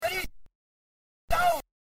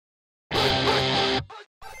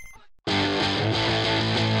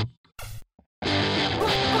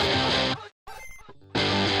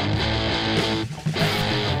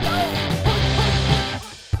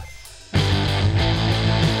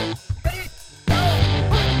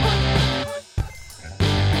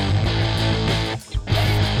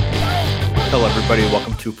everybody.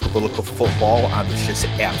 Welcome to Political Football on this just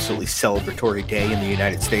absolutely celebratory day in the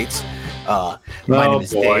United States. My name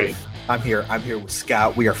is Dave. I'm here with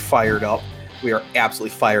Scott. We are fired up. We are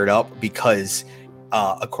absolutely fired up because,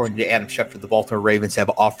 according to Adam Schefter, the Baltimore Ravens have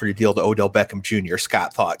offered a deal to Odell Beckham Jr.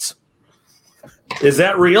 Scott, thoughts? Is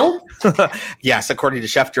that real? Yes, according to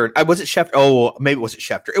Schefter. Was it Schefter? Oh, maybe it wasn't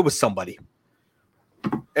Schefter. It was somebody.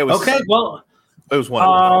 It was okay. Well, it was one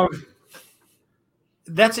of them.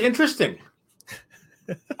 That's interesting.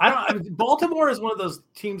 Baltimore is one of those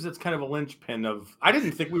teams that's kind of a linchpin of. I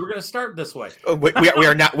didn't think we were going to start this way. We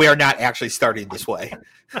are not. We are not actually starting this way.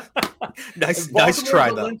 Nice try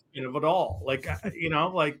though. Linchpin of it all, like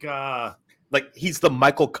he's the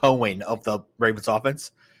Michael Cohen of the Ravens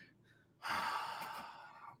offense.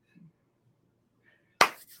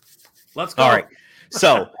 Let's go. All right.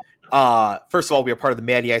 So, first of all, we are part of the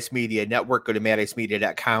Matty Ice Media Network. Go to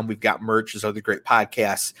matticemedia.com. We've got merch. There's other great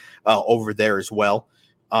podcasts over there as well.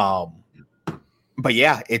 But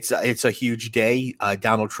yeah, it's a huge day.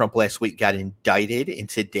 Donald Trump last week got indicted, and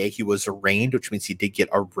today he was arraigned, which means he did get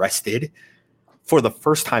arrested for the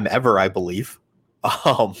first time ever, I believe.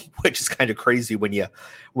 Which is kind of crazy when you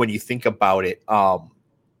think about it.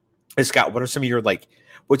 Scott, what are some of your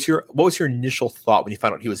what was your initial thought when you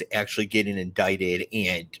found out he was actually getting indicted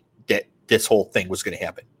and that this whole thing was going to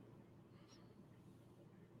happen?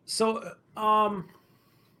 So,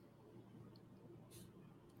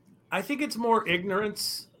 I think it's more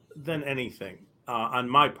ignorance than anything on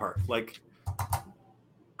my part.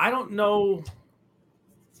 I don't know.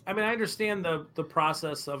 I mean, I understand the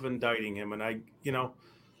process of indicting him, and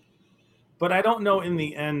but I don't know in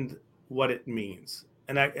the end what it means,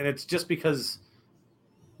 and it's just because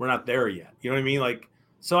we're not there yet. You know what I mean?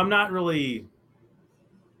 So I'm not really.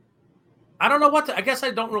 I don't know I guess I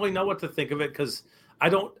don't really know what to think of it because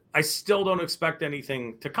I still don't expect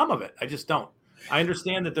anything to come of it. I just don't. I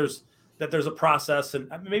understand that there's a process, and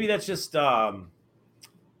maybe that's just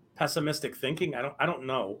pessimistic thinking. I don't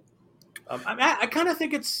know. I kind of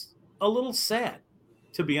think it's a little sad,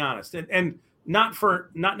 to be honest, and not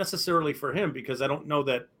necessarily for him, because I don't know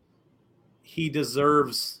that he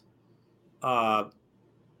deserves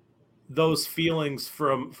those feelings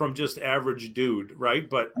from just average dude, right?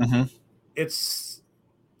 But it's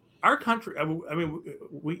our country. I mean,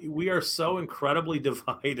 we are so incredibly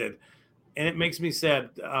divided. And it makes me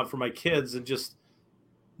sad for my kids and just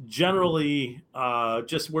generally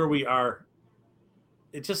just where we are.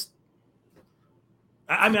 It just,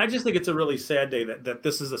 I just think it's a really sad day that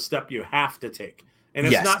this is a step you have to take. And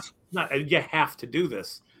it's not you have to do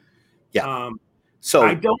this. Yeah. So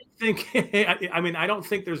I don't think, I don't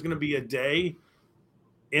think there's going to be a day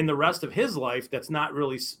in the rest of his life that's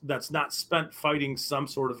not spent fighting some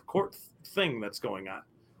sort of court thing that's going on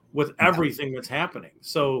with everything that's happening.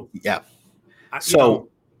 So, yeah.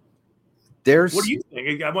 There's. What do you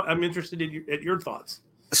think? I'm interested in your thoughts.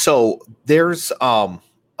 So there's a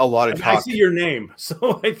lot of talk. I see your name,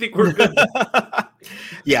 so I think we're good.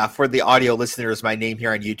 Yeah, for the audio listeners, my name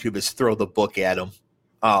here on YouTube is Throw the Book at Him.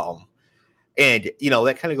 And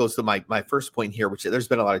that kind of goes to my first point here, which there's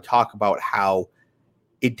been a lot of talk about how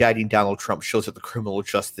indicting Donald Trump shows that the criminal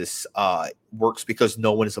justice works because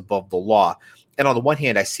no one is above the law. And on the one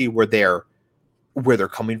hand, I see where they're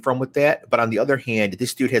coming from with that. But on the other hand,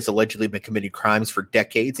 this dude has allegedly been committing crimes for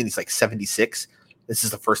decades, and he's 76. This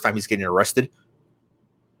is the first time he's getting arrested.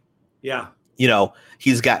 Yeah.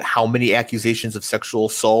 He's got how many accusations of sexual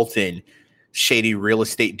assault and shady real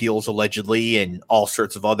estate deals allegedly and all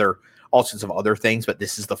sorts of other things. But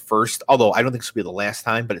this is the first, although I don't think this will be the last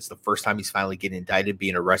time, but it's the first time he's finally getting indicted,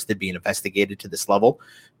 being arrested, being investigated to this level.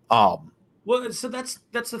 Well, so that's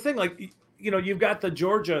the thing. You've got the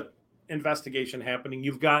Georgia investigation happening.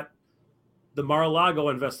 You've got the Mar-a-Lago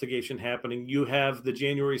investigation happening. You have the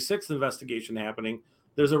January 6th investigation happening.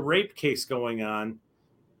 There's a rape case going on.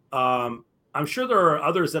 I'm sure there are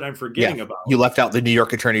others that I'm forgetting about. You left out the New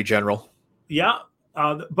York Attorney General. Yeah.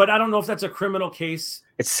 But I don't know if that's a criminal case.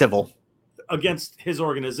 It's civil against his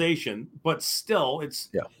organization, but still it's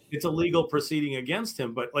a legal proceeding against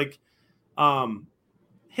him. But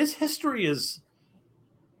his history is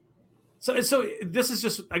so this is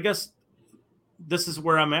just, I guess, this is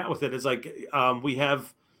where I'm at with it. It's we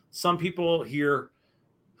have some people here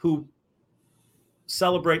who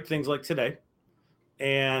celebrate things like today,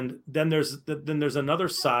 and then there's another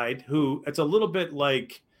side who it's a little bit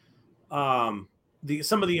like some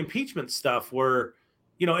of the impeachment stuff where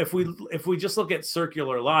if we just look at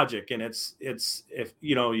circular logic, and it's if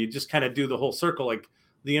you just kind of do the whole circle,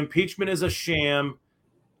 the impeachment is a sham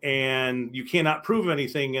and you cannot prove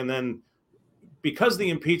anything, and then because the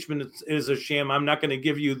impeachment is a sham, I'm not going to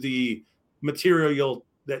give you the material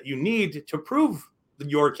that you need to prove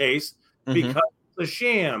your case because it's a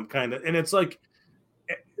sham kind of. And it's like,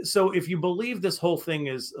 so if you believe this whole thing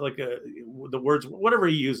is like the words, whatever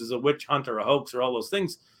he uses, a witch hunt or a hoax or all those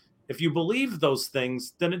things, if you believe those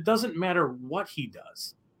things, then it doesn't matter what he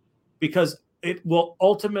does, because it will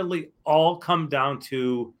ultimately all come down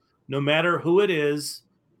to, no matter who it is,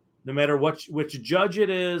 no matter which judge it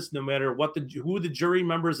is, no matter who the jury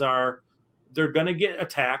members are, they're going to get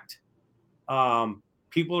attacked.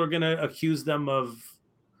 People are going to accuse them of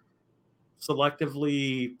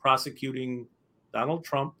selectively prosecuting Donald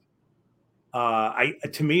Trump.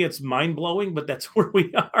 To me, it's mind blowing, but that's where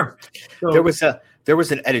we are. So, there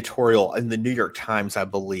was an editorial in the New York Times, I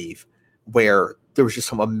believe, where there was just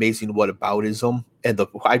some amazing whataboutism, and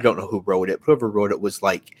I don't know who wrote it. Whoever wrote it was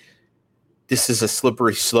like, "This is a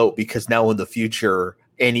slippery slope because now in the future,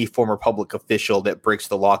 any former public official that breaks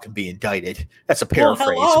the law can be indicted." That's a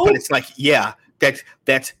paraphrase, but it's like, yeah, that's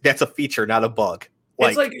a feature, not a bug.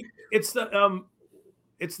 It's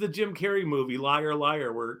the Jim Carrey movie, Liar,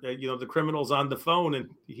 Liar, where the criminal's on the phone and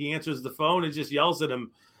he answers the phone and just yells at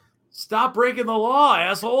him, "Stop breaking the law,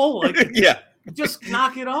 asshole!" Like, yeah, just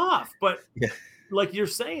knock it off. But like you're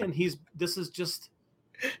saying, this is just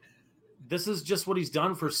what he's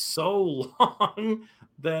done for so long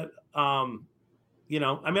that I mean,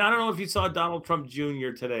 I don't know if you saw Donald Trump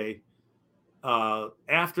Jr. today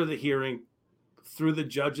after the hearing, threw the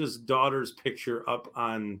judge's daughter's picture up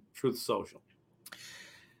on Truth Social.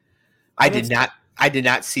 I did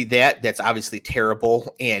not see that. That's obviously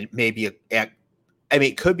terrible, and maybe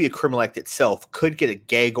it could be a criminal act itself. Could get a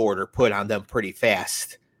gag order put on them pretty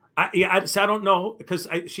fast. I don't know, because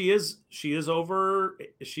she is over.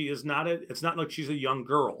 She is not. It's not like she's a young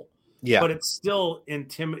girl. Yeah, but it's still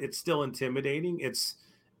intimidating. It's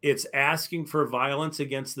asking for violence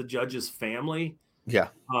against the judge's family. Yeah.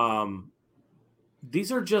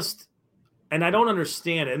 These are just, and I don't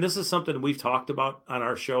understand. And this is something we've talked about on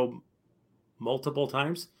our show multiple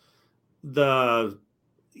times. The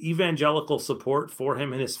evangelical support for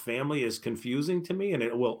him and his family is confusing to me, and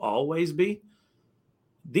it will always be.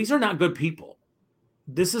 These are not good people.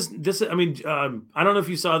 This is. I mean, I don't know if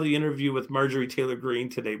you saw the interview with Marjorie Taylor Greene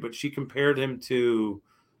today, but she compared him to.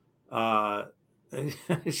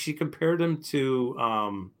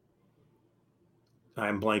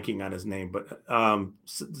 I'm blanking on his name, but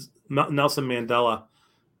Nelson Mandela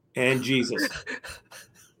and Jesus.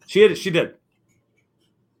 She did.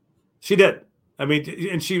 I mean,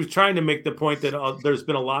 and she was trying to make the point that there's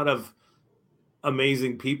been a lot of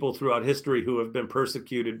amazing people throughout history who have been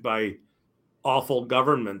persecuted by awful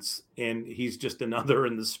governments, and he's just another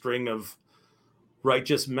in the string of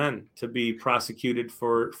righteous men to be prosecuted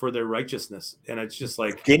for their righteousness. And it's just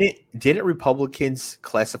like, didn't Republicans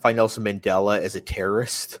classify Nelson Mandela as a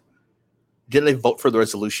terrorist? Didn't they vote for the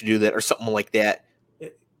resolution to do that or something like that?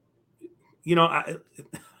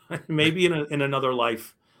 Maybe in another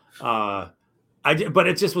life, but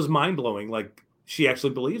it just was mind blowing. Like, she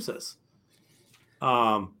actually believes this.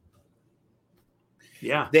 Yeah.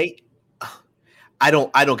 I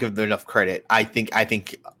don't give them enough credit. I think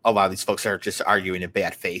a lot of these folks are just arguing in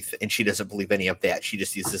bad faith, and she doesn't believe any of that. She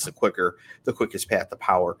just uses the quickest path to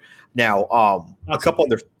power. Now, a couple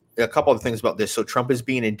other things about this. So Trump is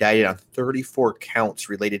being indicted on 34 counts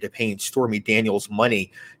related to paying Stormy Daniels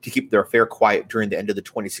money to keep their affair quiet during the end of the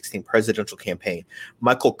 2016 presidential campaign.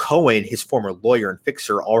 Michael Cohen, his former lawyer and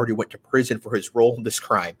fixer, already went to prison for his role in this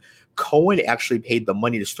crime. Cohen actually paid the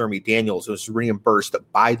money to Stormy Daniels. It was reimbursed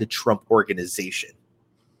by the Trump organization.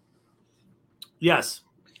 Yes.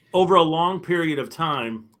 Over a long period of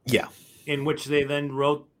time. Yeah. In which they then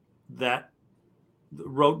wrote the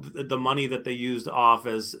money that they used off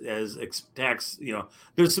as tax.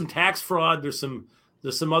 There's some tax fraud. There's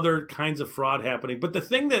some other kinds of fraud happening. But the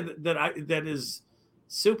thing that is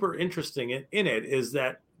super interesting in it is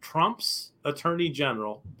that Trump's Attorney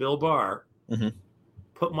General, Bill Barr,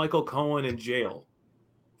 put Michael Cohen in jail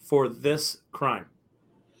for this crime.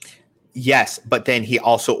 Yes, but then he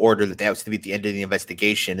also ordered that was to be the end of the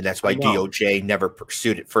investigation, and that's why DOJ never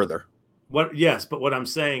pursued it further. But what I'm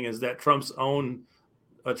saying is that Trump's own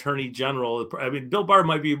Attorney General, I mean, Bill Barr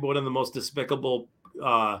might be one of the most despicable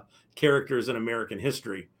characters in American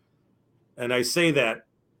history. And I say that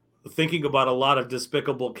thinking about a lot of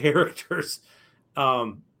despicable characters.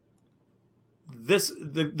 The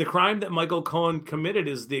crime that Michael Cohen committed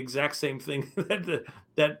is the exact same thing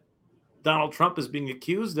that Donald Trump is being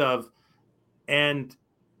accused of, and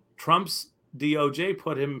Trump's DOJ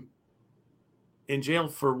put him in jail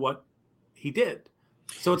for what he did.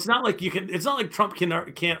 So it's not like Trump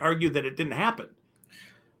can't argue that it didn't happen.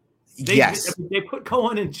 They put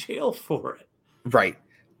Cohen in jail for it. Right.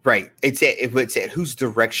 It's at whose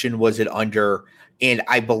direction was it under? And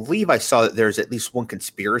I believe I saw that there's at least one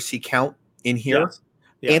conspiracy count in here. Yes.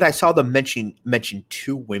 Yeah. And I saw them mention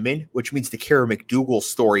 2 women, which means the Kara McDougal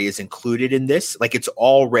story is included in this. Like it's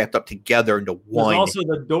all wrapped up together into one. There's also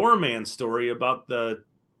the doorman story about the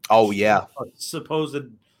supposed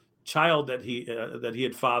child that he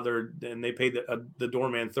had fathered, and they paid the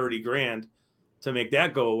doorman $30,000 to make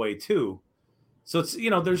that go away too. So it's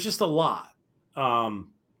there's just a lot.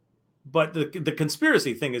 But the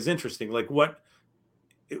conspiracy thing is interesting. Like, what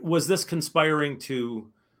was this conspiring to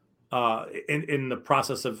in the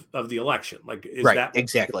process of the election? Like, is that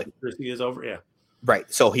exactly conspiracy is over? Yeah. Right.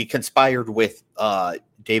 So he conspired with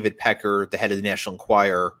David Pecker, the head of the National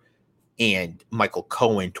Enquirer, and Michael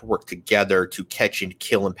Cohen to work together to catch and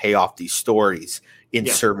kill and pay off these stories in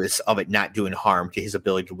service of it not doing harm to his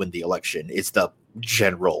ability to win the election. It's the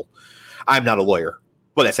general. I'm not a lawyer,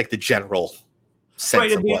 but that's like the general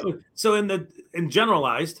sense of what. So in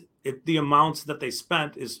generalized, if the amounts that they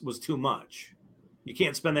spent was too much. You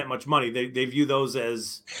can't spend that much money. They view those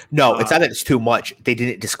as no. It's not that it's too much. They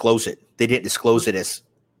didn't disclose it. They didn't disclose it as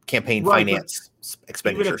campaign finance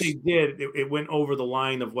expenditures. Even if they did, it went over the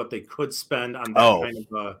line of what they could spend on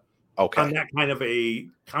that on that kind of a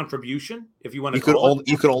contribution. If you want to,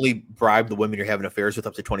 you could only bribe the women you're having affairs with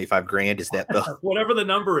up to $25,000. Is that the whatever the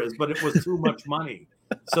number is? But it was too much money.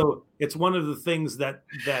 So it's one of the things that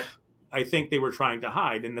I think they were trying to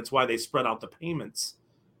hide, and that's why they spread out the payments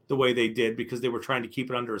the way they did, because they were trying to keep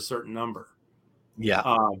it under a certain number. Yeah.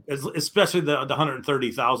 Especially the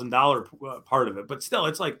 $130,000 part of it, but still,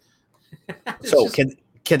 it's like. So can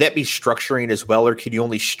that be structuring as well, or can you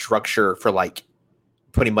only structure for like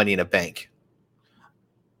putting money in a bank?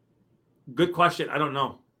 Good question. I don't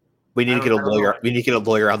know. We need to get a lawyer. We need to get a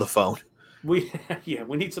lawyer on the phone. We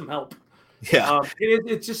need some help. Yeah.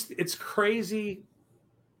 It's crazy.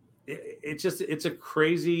 It's a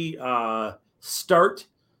crazy start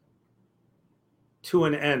to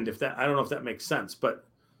an end. I don't know if that makes sense, but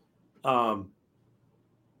I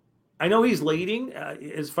know he's leading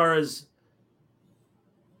as far as.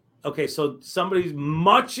 Okay, so somebody's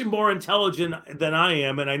much more intelligent than I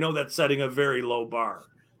am, and I know that's setting a very low bar.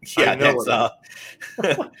 Yeah, that's.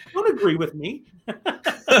 Don't agree with me.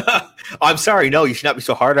 I'm sorry. No, you should not be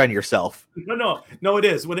so hard on yourself. No, it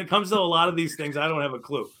is. When it comes to a lot of these things, I don't have a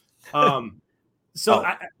clue.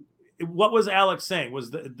 What was Alex saying?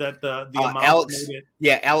 Was that the amount? Alex,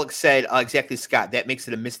 Alex said exactly, Scott. That makes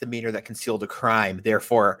it a misdemeanor that concealed a crime,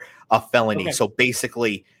 therefore a felony. Okay. So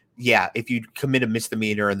basically. Yeah, if you commit a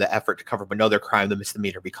misdemeanor in the effort to cover up another crime, the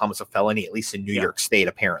misdemeanor becomes a felony, at least in New York State,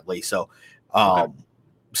 apparently. So, and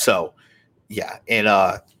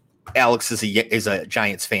Alex is a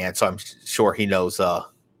Giants fan, so I'm sure he knows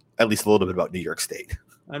at least a little bit about New York State.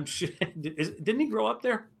 I'm sure. Didn't he grow up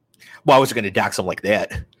there? Well, I wasn't going to dox him like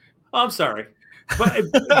that. Oh, I'm sorry, but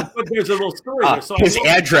there's a little story there. So his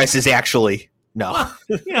address is actually no.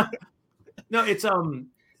 No, it's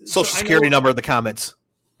Social Security number in the comments.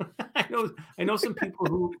 I know some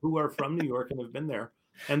people who are from New York and have been there,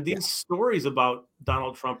 and these stories about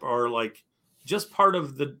Donald Trump are like just part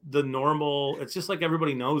of the normal. It's just like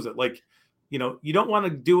everybody knows it. Like, you don't want to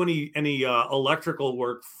do any electrical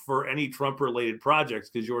work for any Trump related projects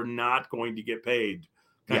because you're not going to get paid,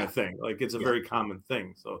 kind of thing. Like, it's a very common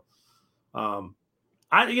thing. So, I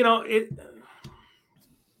don't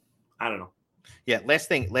know. Yeah, last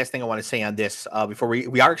thing I want to say on this before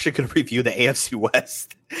we are actually going to review the AFC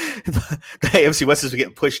West. The AFC West is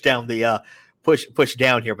getting pushed down push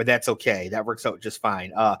down here, but that's okay. That works out just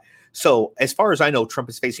fine. So as far as I know, Trump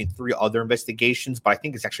is facing 3 other investigations, but I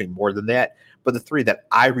think it's actually more than that. But the 3 that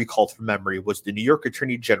I recalled from memory was the New York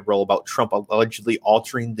Attorney General about Trump allegedly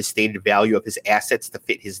altering the stated value of his assets to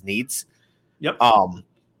fit his needs. Yep.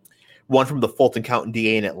 One from the Fulton County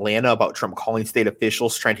DA in Atlanta about Trump calling state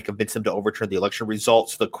officials, trying to convince them to overturn the election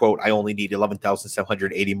results. The quote, "I only need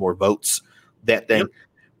 11,780 more votes." That thing.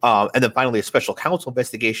 Yep. And then finally, a special counsel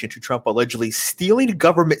investigation to Trump allegedly stealing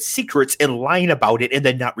government secrets and lying about it and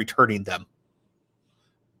then not returning them.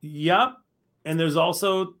 Yep. And there's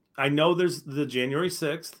also, I know there's the January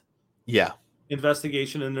 6th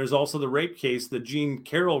investigation, and there's also the rape case, the Jean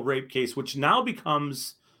Carroll rape case, which now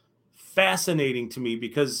becomes fascinating to me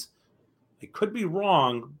because I could be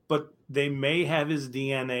wrong, but they may have his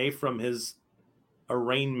DNA from his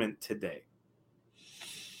arraignment today.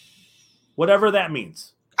 Whatever that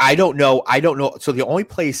means. I don't know. So the only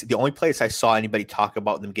place I saw anybody talk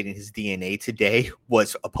about them getting his DNA today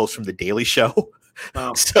was a post from The Daily Show.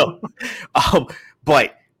 Oh. So,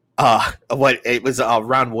 but what it was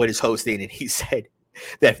Ron Wood is hosting, and he said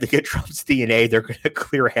that if they get Trump's DNA, they're going to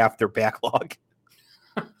clear half their backlog.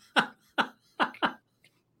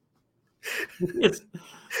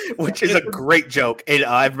 Which is a great joke. And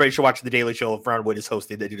everybody should watch The Daily Show if Ron Wood is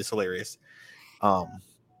hosting. They do this hilarious.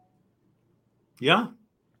 Yeah.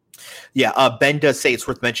 Ben does say it's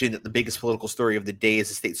worth mentioning that the biggest political story of the day is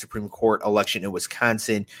the state Supreme Court election in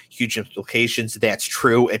Wisconsin. Huge implications. That's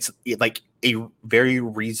true. It's like a very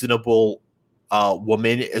reasonable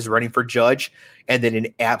woman is running for judge, and then an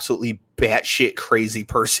absolutely batshit crazy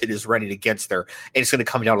person is running against her, and it's going to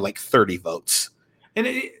come down to like 30 votes. And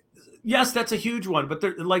yes, that's a huge one. But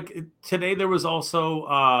today there was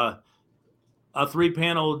also a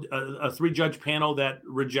three-judge panel that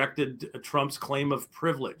rejected Trump's claim of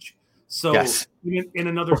privilege. So yes. in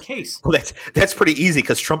another case, well, that's pretty easy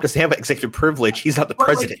because Trump doesn't have executive privilege. He's not the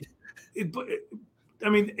president. In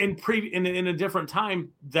a different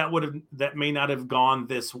time, that may not have gone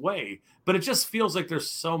this way. But it just feels like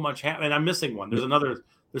there's so much happening. I'm missing one.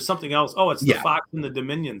 There's something else. Oh, it's the Fox and the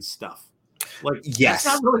Dominion stuff. That's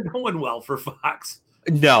not really going well for Fox.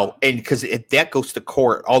 No, and because if that goes to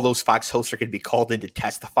court, all those Fox hosts are going to be called in to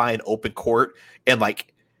testify in open court, and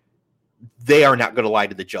they are not going to lie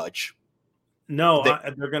to the judge. No,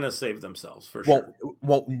 they're going to save themselves for sure.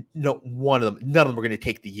 None of them are going to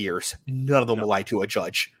take the years. None of them will lie to a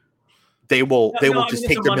judge. They will just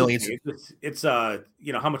take the millions. It's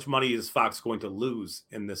how much money is Fox going to lose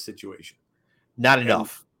in this situation? Not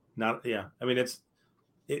enough.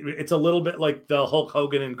 It's a little bit like the Hulk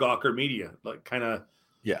Hogan and Gawker Media,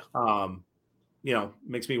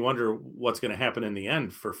 makes me wonder what's going to happen in the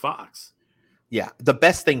end for Fox. Yeah, the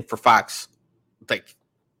best thing for Fox,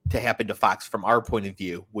 to happen to Fox from our point of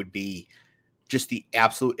view, would be just the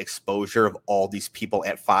absolute exposure of all these people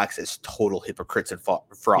at Fox as total hypocrites and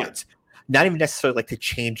frauds. Yeah. Not even necessarily to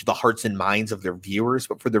change the hearts and minds of their viewers,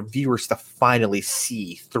 but for their viewers to finally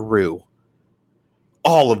see through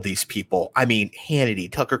all of these people. I mean,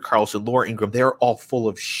 Hannity, Tucker Carlson, Laura Ingraham, they're all full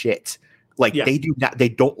of shit. They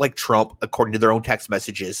don't like Trump according to their own text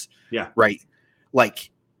messages. Yeah. Right.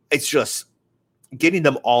 It's just getting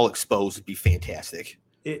them all exposed would be fantastic.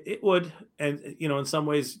 It would. And, in some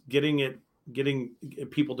ways getting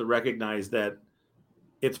people to recognize that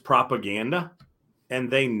it's propaganda and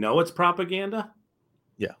they know it's propaganda.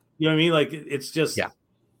 Yeah. You know what I mean? It's just. Yeah.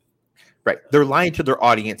 Right. They're lying to their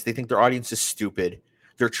audience. They think their audience is stupid.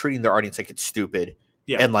 They're treating their audience like it's stupid.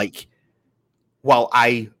 Yeah. And while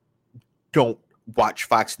I don't watch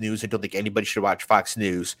Fox News and don't think anybody should watch Fox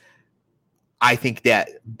News, I think that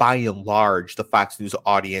by and large, the Fox News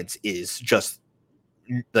audience is just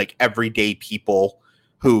everyday people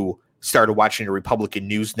who started watching a Republican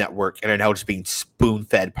news network and are now just being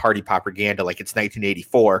spoon-fed party propaganda like it's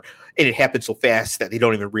 1984. And it happened so fast that they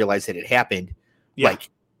don't even realize that it happened. Yeah.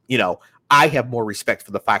 I have more respect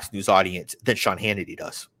for the Fox News audience than Sean Hannity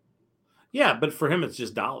does. Yeah, but for him, it's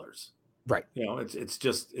just dollars. Right.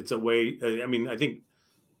 It's a way. I think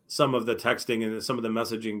some of the texting and some of the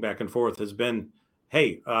messaging back and forth has been,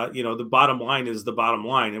 hey, the bottom line is the bottom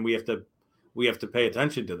line, and we have to pay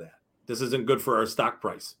attention to that. This isn't good for our stock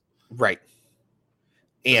price. Right.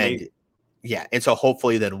 And and so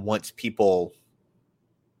hopefully then once people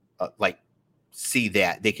see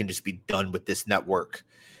that, they can just be done with this network.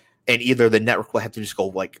 And either the network will have to just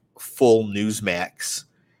go full Newsmax,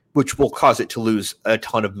 which will cause it to lose a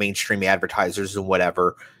ton of mainstream advertisers and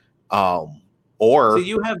whatever. Or so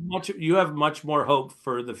you have much more hope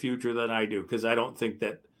for the future than I do, because I don't think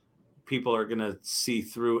that people are going to see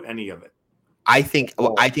through any of it. I think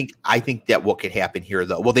that what could happen here,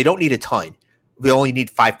 though. Well, they don't need a ton. They only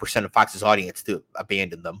need 5% of Fox's audience to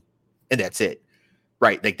abandon them, and that's it.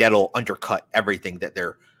 Right? That'll undercut everything that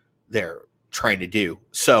they're trying to do.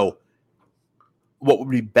 So what would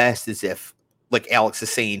be best is if, Alex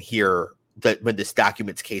is saying here, that when this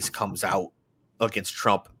documents case comes out against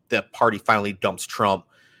Trump, the party finally dumps Trump,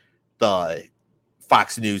 the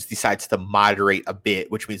Fox News decides to moderate a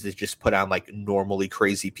bit, which means they just put on normally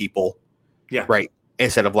crazy people. Yeah. Right.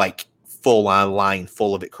 Instead of full on line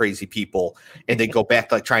full of crazy people. And they go back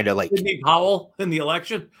to trying to Sidney Powell in the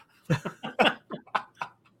election.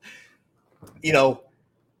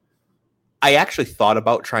 I actually thought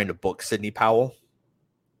about trying to book Sidney Powell,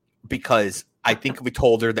 because I think if we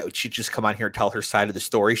told her that she'd just come on here and tell her side of the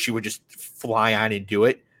story, she would just fly on and do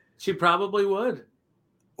it. She probably would.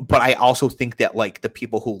 But I also think that the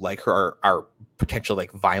people who like her are potentially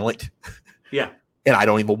violent. Yeah. And I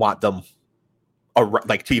don't even want them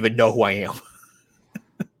to even know who I am.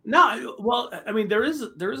 No, well, there is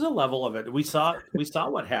a level of it. We saw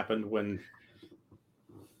what happened when,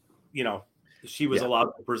 she was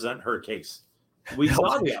allowed to present her case. We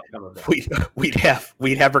saw the outcome of that.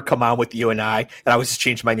 We'd have her come on with you and I would just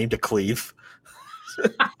change my name to Cleve.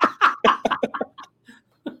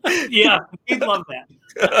 Yeah, he'd love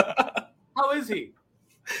that. How is he?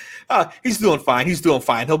 He's doing fine.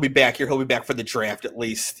 He'll be back here. He'll be back for the draft at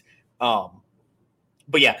least.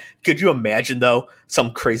 But yeah, could you imagine though,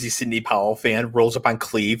 some crazy Sidney Powell fan rolls up on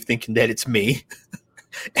Cleve thinking that it's me?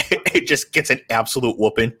 It just gets an absolute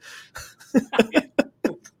whooping.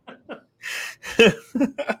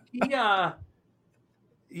 Yeah,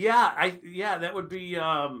 that would be.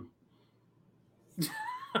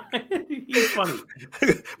 He's funny.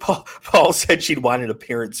 Paul said she'd want an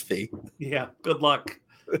appearance fee. Yeah, good luck.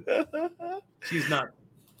 She's not.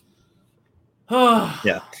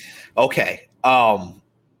 Yeah. Okay.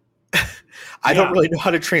 I don't really know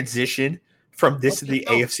how to transition from this to the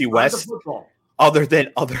AFC West, other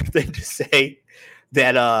than to say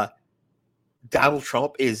that Donald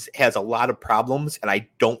Trump has a lot of problems, and I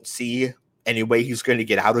don't see any way he's going to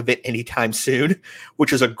get out of it anytime soon,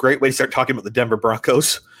 which is a great way to start talking about the Denver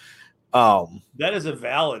Broncos. That is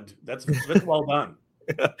that's well done.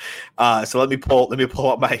 So let me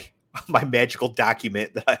pull up my magical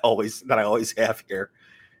document that I always have here.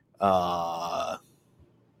 Hang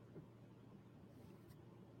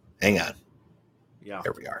on. Yeah.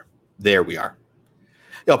 There we are.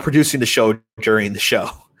 Producing the show during the show.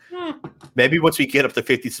 Maybe once we get up to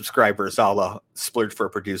 50 subscribers, I'll splurge for a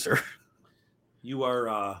producer. You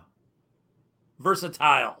are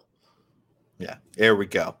versatile. Yeah, there we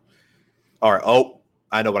go. All right. Oh,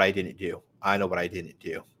 I know what I didn't do.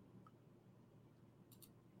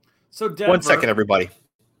 So Denver, 1 second, everybody.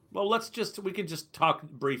 Well, we can just talk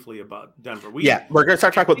briefly about Denver. We're going to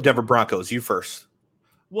start talking about the Denver Broncos. You first.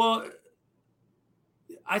 Well,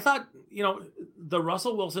 I thought, the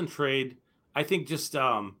Russell Wilson trade, I think just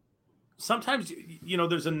sometimes,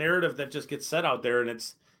 there's a narrative that just gets set out there, and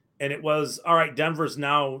it was, all right, Denver's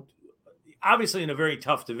now obviously in a very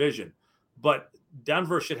tough division, but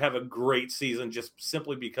Denver should have a great season just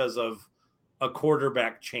simply because of a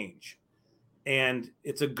quarterback change. And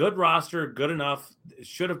it's a good roster, good enough. It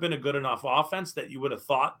should have been a good enough offense that you would have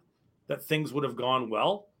thought that things would have gone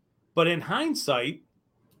well. But in hindsight,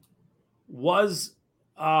 was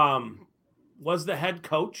the head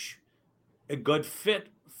coach a good fit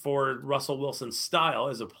for Russell Wilson's style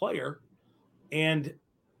as a player? And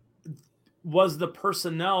was the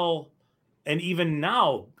personnel, and even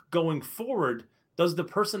now going forward, does the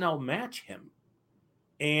personnel match him?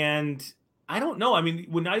 And I don't know. I mean,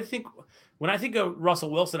 when I think of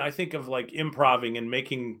Russell Wilson, I think of like improving and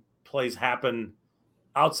making plays happen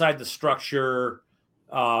outside the structure.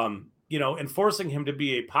 And forcing him to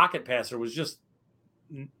be a pocket passer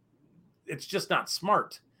it's just not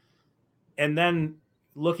smart. And then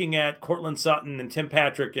looking at Cortland Sutton and Tim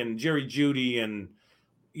Patrick and Jerry Jeudy and,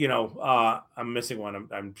 I'm missing one.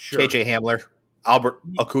 I'm sure. KJ Hamler, Albert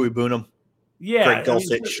Okuigbunam, Greg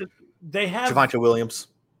Dulcich, they have Javonte Williams.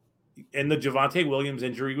 And the Javonte Williams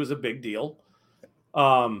injury was a big deal.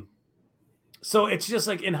 So it's just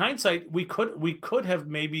like in hindsight, we could have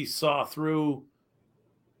maybe saw through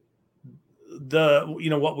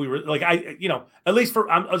what we were like. At least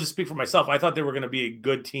I'll just speak for myself. I thought they were going to be a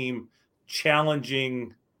good team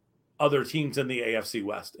challenging other teams in the AFC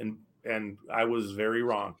West. And I was very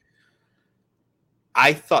wrong.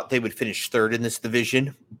 I thought they would finish third in this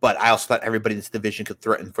division, but I also thought everybody in this division could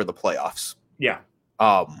threaten for the playoffs. Yeah.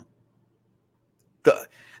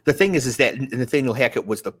 The thing is that Nathaniel Hackett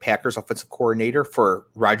was the Packers offensive coordinator for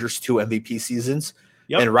Rodgers' 2 MVP seasons.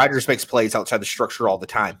 Yep. And Rodgers makes plays outside the structure all the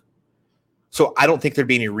time. So I don't think there'd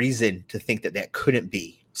be any reason to think that couldn't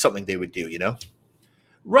be something they would do,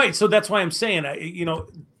 Right. So that's why I'm saying,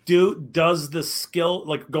 does the skill,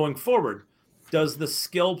 like going forward, does the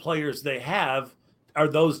skill players they have, are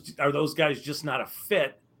those guys just not a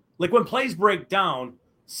fit? Like when plays break down,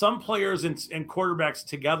 some players and quarterbacks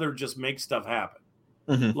together just make stuff happen.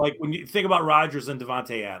 Mm-hmm. Like when you think about Rodgers and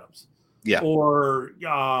Devontae Adams, or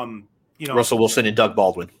Russell Wilson and Doug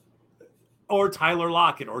Baldwin, or Tyler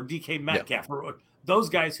Lockett, or DK Metcalf, or those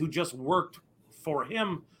guys who just worked for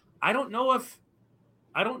him. I don't know if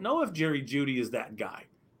Jerry Jeudy is that guy.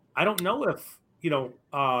 I don't know if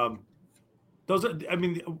those are. I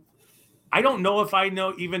mean, I don't know if I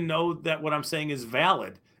even know that what I'm saying is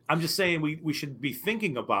valid. I'm just saying we should be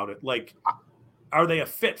thinking about it. Like, are they a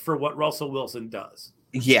fit for what Russell Wilson does?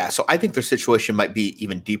 Yeah, so I think their situation might be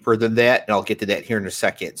even deeper than that, and I'll get to that here in a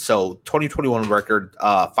second. So 2021 record,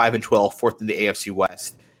 5-12, fourth in the AFC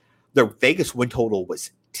West. Their Vegas win total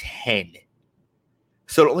was 10.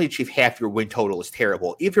 So to only achieve half your win total is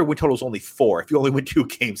terrible. If your win total is only 4, if you only win 2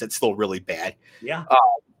 games, that's still really bad. Yeah.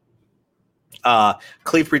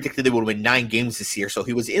 Cleve predicted they would win 9 games this year, so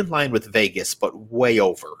he was in line with Vegas, but way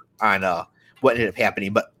over on what ended up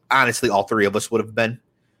happening. But honestly, all 3 of us would have been.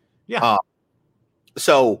 Yeah.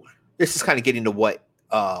 So this is kind of getting to what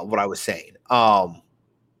I was saying.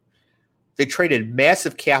 They traded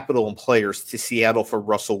massive capital and players to Seattle for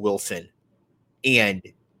Russell Wilson, and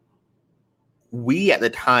we at the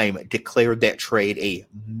time declared that trade a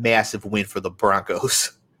massive win for the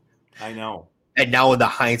Broncos. I know. And now in the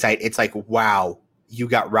hindsight, it's like, wow, you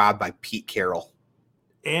got robbed by Pete Carroll.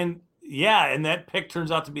 And that pick turns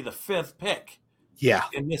out to be the 5th pick. Yeah.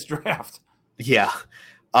 In this draft. Yeah.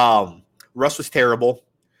 Russ was terrible.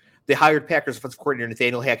 They hired Packers offensive coordinator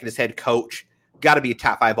Nathaniel Hackett as head coach. Got to be a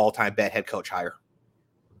top 5 all-time bad head coach hire.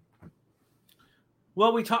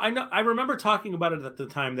 Well, I remember talking about it at the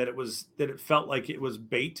time that it felt like it was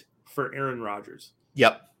bait for Aaron Rodgers.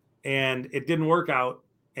 Yep. And it didn't work out.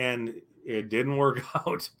 And it didn't work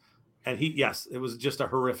out. And it was just a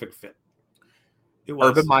horrific fit. It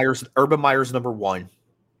was. Urban Meyer's number 1.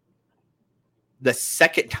 The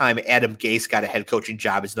second time Adam Gase got a head coaching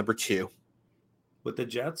job is number 2. With the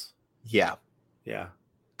Jets? Yeah. Yeah.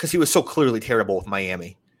 Because he was so clearly terrible with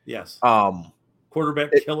Miami. Yes.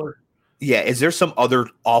 Quarterback killer. Yeah. Is there some other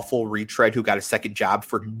awful retread who got a second job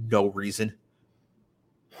for no reason?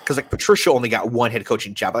 Because like Patricia only got 1 head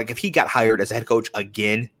coaching job. Like if he got hired as a head coach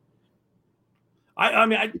again. I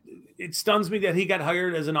mean, it stuns me that he got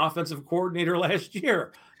hired as an offensive coordinator last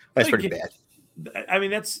year. That's pretty bad. I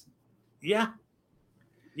mean, that's yeah.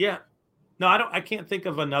 No, I can't think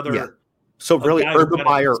of another. Yeah. So really, Urban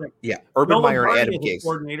Meyer and Adam Gase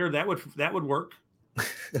coordinator that would work.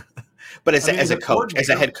 But as a coach, as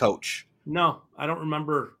a head coach, no, I don't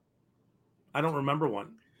remember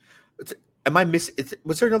one. Am I missing?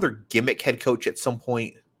 Was there another gimmick head coach at some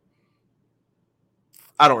point?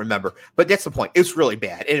 I don't remember, but that's the point. It's really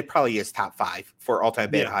bad, and it probably is top 5 for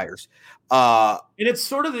all-time bad hires. And it's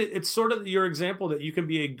sort of your example that you can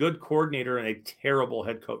be a good coordinator and a terrible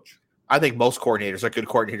head coach. I think most coordinators are good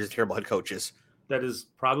coordinators, terrible head coaches. That is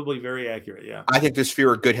probably very accurate. Yeah, I think there's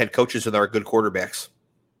fewer good head coaches than there are good quarterbacks.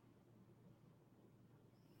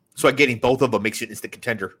 So getting both of them makes you an instant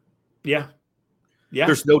contender. Yeah.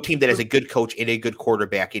 There's no team that has a good coach and a good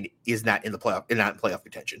quarterback and is not in the playoff and not in playoff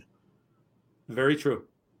contention. Very true.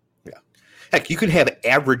 Yeah. Heck, you can have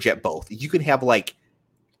average at both. You can have like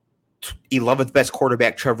 11th best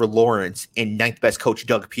quarterback Trevor Lawrence and 9th best coach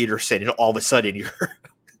Doug Peterson, and all of a sudden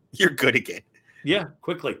you're good again. Yeah,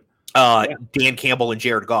 quickly. Dan Campbell and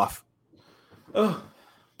Jared Goff. Oh,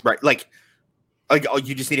 right. Like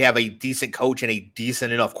you just need to have a decent coach and a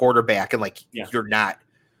decent enough quarterback, and you're not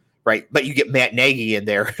right. But you get Matt Nagy in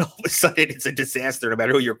there, and all of a sudden it's a disaster, no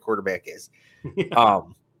matter who your quarterback is. Yeah.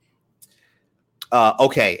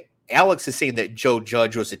 Okay. Alex is saying that Joe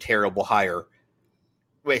Judge was a terrible hire.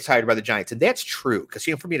 It's hired by the Giants, and that's true because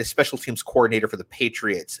from being a special teams coordinator for the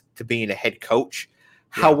Patriots to being a head coach.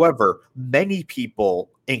 Yeah. However, many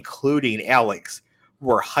people, including Alex,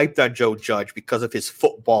 were hyped on Joe Judge because of his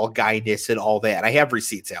football guyness and all that. I have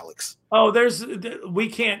receipts, Alex. Oh, we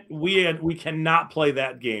cannot play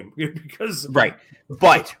that game because right.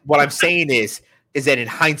 But what I'm saying is that in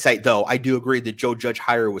hindsight, though, I do agree that Joe Judge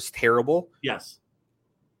hire was terrible.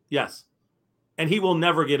 Yes, and he will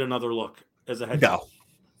never get another look as a head coach.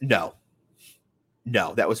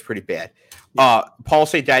 No, that was pretty bad. Yeah. Paul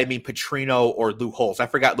said, "I mean Petrino or Lou Holtz." I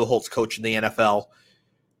forgot Lou Holtz coached in the NFL,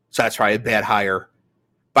 so that's probably a bad hire.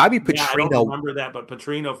 Bobby Petrino. Yeah, I don't remember that, but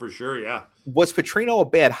Petrino for sure. Yeah, was Petrino a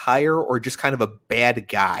bad hire or just kind of a bad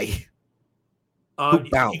guy who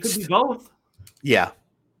bounced? He could be both. Yeah.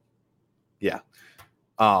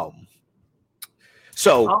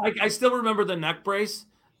 So I still remember the neck brace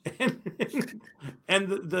and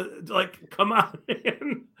the come on.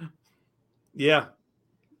 Yeah.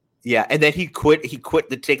 Yeah, and then he quit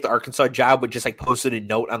to take the Arkansas job, but just posted a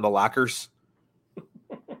note on the lockers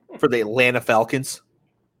for the Atlanta Falcons.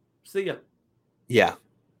 See ya. Yeah.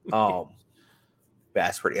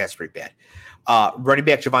 That's pretty bad. Running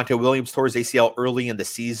back Javonte Williams tore his ACL early in the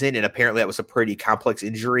season, and apparently that was a pretty complex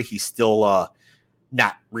injury. He's still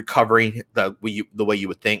not recovering the way you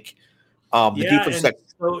would think.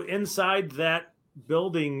 So inside that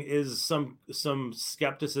building is some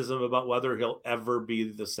skepticism about whether he'll ever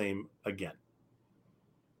be the same again.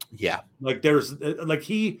 Yeah. There's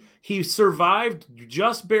he survived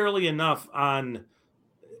just barely enough on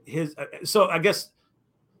his. So I guess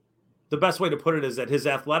the best way to put it is that his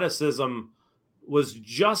athleticism was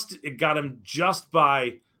it got him just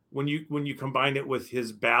by when you combine it with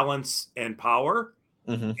his balance and power.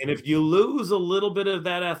 Mm-hmm. And if you lose a little bit of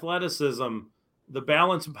that athleticism, the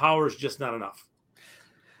balance and power is just not enough.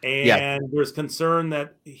 And there's concern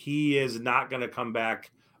that he is not going to come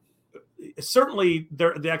back. Certainly,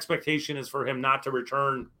 the expectation is for him not to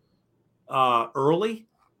return early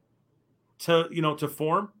to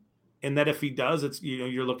form, and that if he does, it's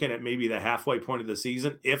you're looking at maybe the halfway point of the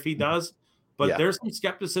season if he does. But there's some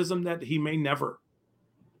skepticism that he may never,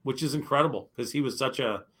 which is incredible because he was such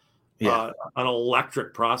an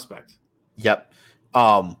electric prospect. Yep.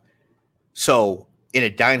 So in a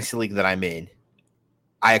dynasty league that I'm in,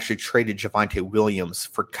 I actually traded Javonte Williams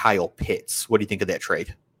for Kyle Pitts. What do you think of that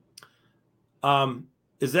trade?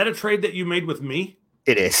 Is that a trade that you made with me?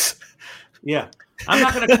 It is. Yeah. I'm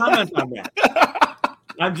not going to comment on that.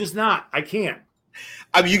 I'm just not. I can't.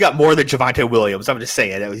 I mean, you got more than Javonte Williams. I'm just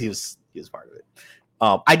saying that he was part of it.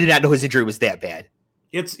 I did not know his injury was that bad.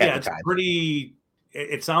 It's pretty.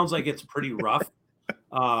 It sounds like it's pretty rough.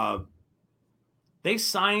 They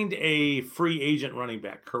signed a free agent running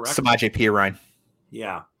back, correct? Samaje Perine.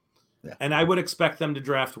 Yeah, and I would expect them to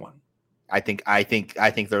draft one. I think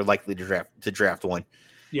they're likely to draft one.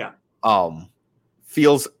 Yeah.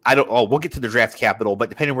 Feels we'll get to the draft capital, but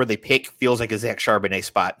depending on where they pick, feels like a Zach Charbonnet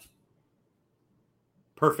spot.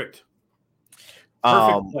 Perfect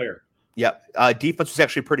player. Yep. Defense was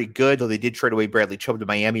actually pretty good, though they did trade away Bradley Chubb to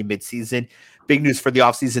Miami midseason. Big news for the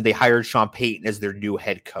offseason, they hired Sean Payton as their new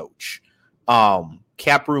head coach.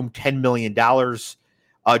 Cap room, $10 million.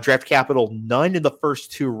 Draft capital, none in the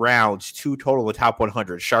first 2 rounds, 2 total in the top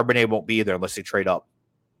 100. Charbonnet won't be there unless they trade up.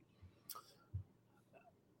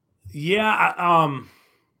 Yeah,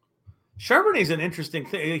 Charbonnet's an interesting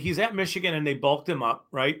thing. He's at Michigan, and they bulked him up,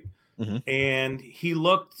 right? Mm-hmm. And he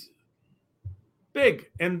looked big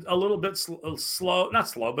and a little bit slow, not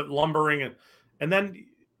slow, but lumbering. And then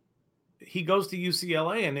he goes to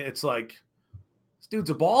UCLA, and it's like, this dude's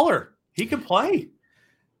a baller. He can play.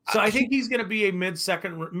 So I think he's going to be a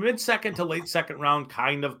mid-second to late second round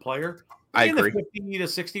kind of player. I agree. In the 50 to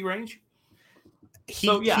 60 range.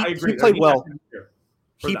 I agree. He played well.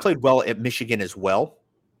 He played well at Michigan as well.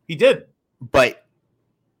 He did. But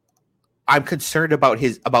I'm concerned about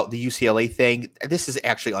the UCLA thing. This is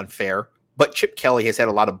actually unfair. But Chip Kelly has had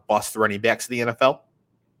a lot of bust running backs in the NFL.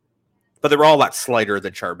 But they're all a lot slighter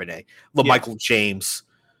than Charbonnet. Michael James.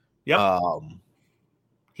 Yep.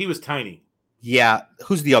 He was tiny. Yeah.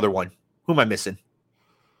 Who's the other one? Who am I missing?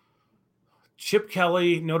 Chip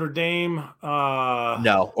Kelly, Notre Dame.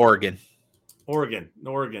 No, Oregon. Oregon.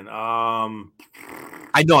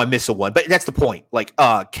 I know I'm missing one, but that's the point. Like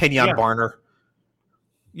Kenyon Barner.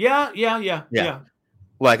 Yeah.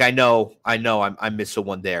 Like I know I'm missing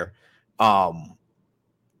one there.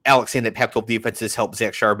 Alex saying that Pac-12 defenses help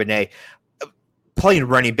Zach Charbonnet. Playing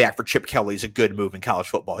running back for Chip Kelly is a good move in college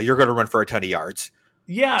football. You're going to run for a ton of yards.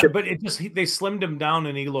 Yeah, but they slimmed him down,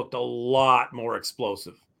 and he looked a lot more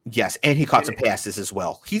explosive. Yes, and he caught some passes as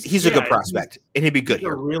well. He's a good prospect, and he'd be good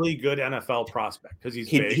here. A really good NFL prospect because he's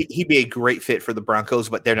big. He'd be a great fit for the Broncos,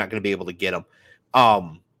 but they're not going to be able to get him.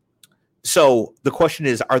 So the question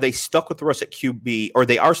is, are they stuck with Russ at QB, or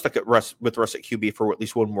they are stuck with Russ at QB for at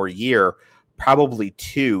least one more year? Probably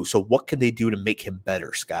 2. So what can they do to make him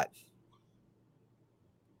better, Scott?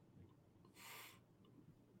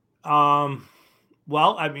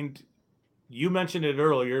 Well, I mean, you mentioned it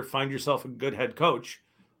earlier. Find yourself a good head coach.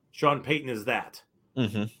 Sean Payton is that.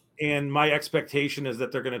 Mm-hmm. And my expectation is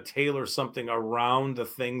that they're going to tailor something around the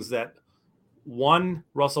things that, one,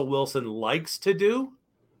 Russell Wilson likes to do,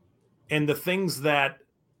 and the things that,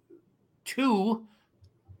 2,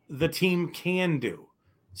 the team can do.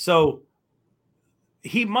 So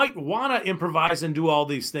he might want to improvise and do all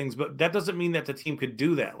these things, but that doesn't mean that the team could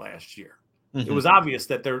do that last year. Mm-hmm. It was obvious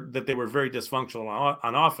that they were very dysfunctional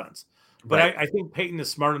on offense. But right. I think Payton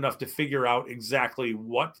is smart enough to figure out exactly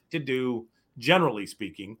what to do, generally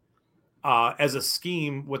speaking, as a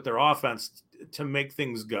scheme with their offense to make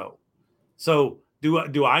things go. So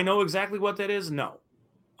do I know exactly what that is? No.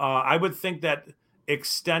 I would think that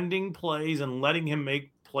extending plays and letting him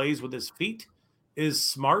make plays with his feet is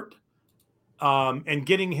smart, and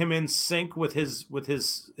getting him in sync with his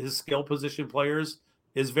skill position players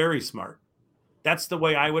is very smart. That's the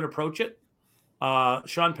way I would approach it.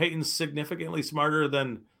 Sean Payton's significantly smarter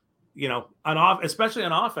than, especially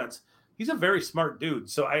on offense. He's a very smart dude.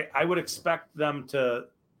 So I would expect them to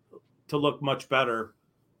look much better,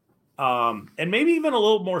 and maybe even a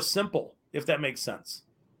little more simple, if that makes sense.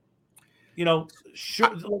 Tighten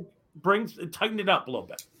it up a little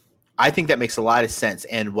bit. I think that makes a lot of sense.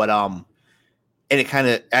 And what and it kind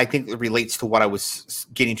of, I think it relates to what I was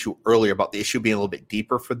getting to earlier about the issue being a little bit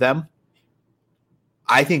deeper for them.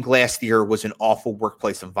 I think last year was an awful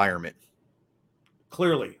workplace environment.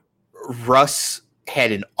 Clearly. Russ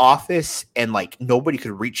had an office and like nobody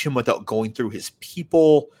could reach him without going through his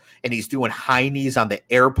people. And he's doing high knees on the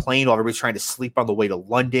airplane while everybody's trying to sleep on the way to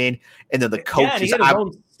London. And then the coach and he had his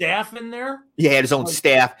own staff in there. Yeah, he had his own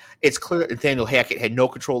staff. It's clear that Nathaniel Hackett had no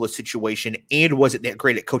control of the situation and wasn't that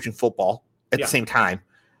great at coaching football at the same time.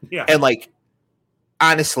 Yeah. And like,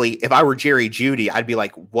 honestly, if I were Jerry Jeudy, I'd be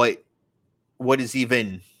like, what is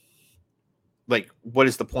even like, what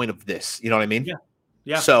is the point of this? You know what I mean? Yeah.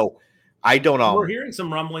 Yeah. So I don't know. We're hearing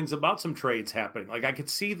some rumblings about some trades happening. Like I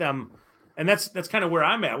could see them. And that's kind of where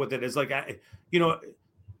I'm at with it is like,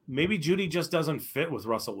 maybe Jeudy just doesn't fit with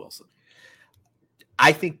Russell Wilson.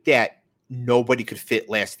 I think that nobody could fit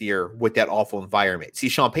last year with that awful environment. See,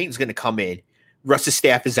 Sean Payton's going to come in. Russ's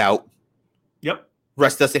staff is out. Yep.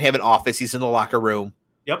 Russ doesn't have an office. He's in the locker room.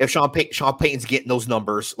 Yep. If Sean Payton's getting those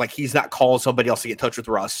numbers, like he's not calling somebody else to get in touch with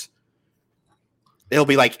Russ. It'll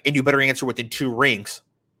be like, and you better answer within 2 rings.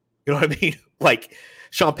 You know what I mean? Like,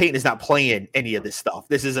 Sean Payton is not playing any of this stuff.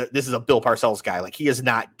 This is a Bill Parcells guy. Like he is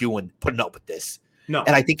not putting up with this. No.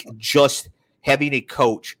 And I think just having a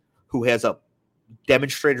coach who has a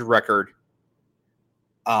demonstrated record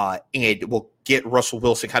and will get Russell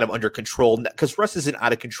Wilson kind of under control, because Russ isn't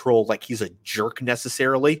out of control like he's a jerk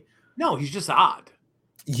necessarily. No, he's just odd.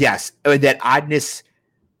 Yes. I mean, that oddness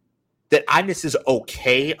is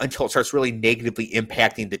okay until it starts really negatively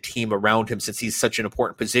impacting the team around him since he's such an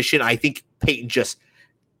important position. I think Payton just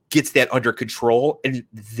gets that under control, and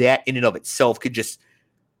that in and of itself could just,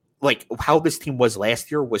 like, how this team was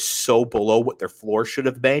last year was so below what their floor should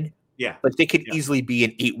have been. Yeah. Like they could easily be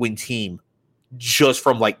an 8-win team just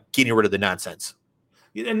from like getting rid of the nonsense.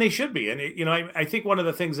 And they should be. And I think one of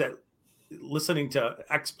the things that listening to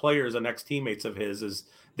ex-players and ex-teammates of his is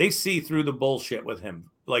they see through the bullshit with him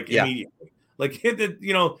immediately. Like,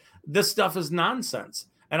 this stuff is nonsense.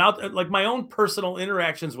 And like my own personal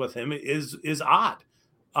interactions with him is odd.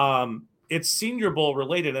 It's Senior Bowl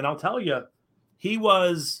related, and I'll tell you, he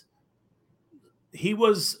was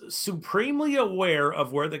supremely aware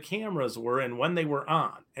of where the cameras were and when they were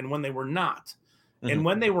on and when they were not. Mm-hmm. And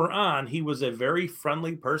when they were on, he was a very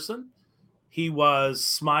friendly person. He was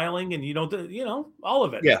smiling and all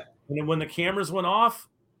of it. Yeah. And then when the cameras went off,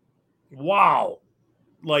 wow,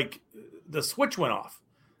 like the switch went off.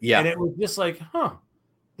 Yeah. And it was just like,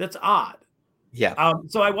 that's odd. Yeah.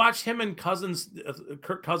 So I watched him and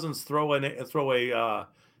Kirk Cousins throw a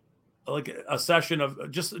session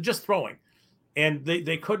of just throwing, and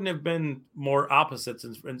they couldn't have been more opposites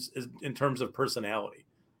in terms of personality.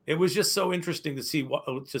 It was just so interesting to see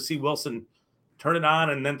Wilson turn it on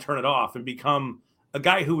and then turn it off and become a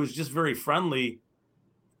guy who was just very friendly,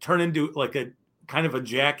 turn into like a kind of a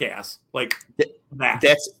jackass like that.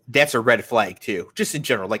 That's a red flag too, just in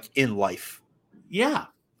general, like in life. Yeah.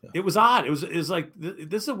 It was odd. It was like,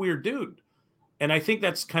 this is a weird dude. And I think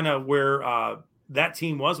that's kind of where that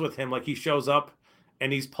team was with him. Like he shows up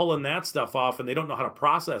and he's pulling that stuff off and they don't know how to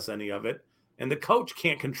process any of it. And the coach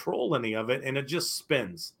can't control any of it. And it just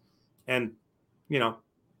spins. And,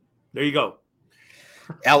 there you go.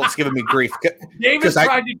 Alex giving me grief. David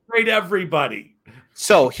tried to trade everybody.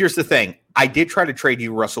 So here's the thing. I did try to trade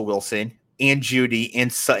you Russell Wilson and Jeudy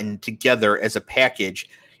and Sutton together as a package.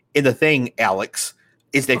 And the thing, Alex,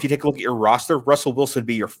 is that if you take a look at your roster, Russell Wilson would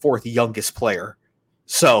be your 4th youngest player.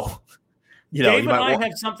 So, Dave and I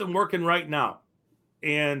have something working right now.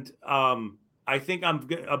 And I think I'm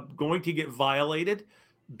going to get violated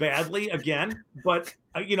badly again. But,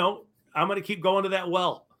 I'm going to keep going to that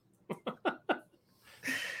well.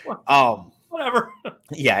 Whatever.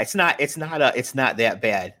 Yeah, it's not that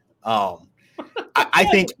bad. I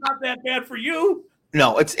think it's not that bad for you.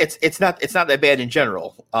 No, it's not that bad in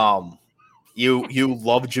general. You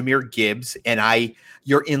love Jahmyr Gibbs, and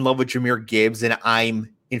you're in love with Jahmyr Gibbs, and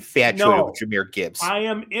I'm infatuated with Jahmyr Gibbs. I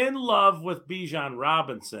am in love with Bijan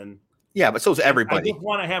Robinson. Yeah, but so is everybody. I just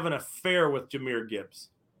want to have an affair with Jahmyr Gibbs.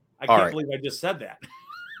 I can't believe I just said that.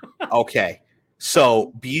 Okay,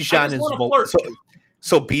 so Bijan is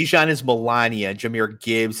so Bijan is Melania, and Jahmyr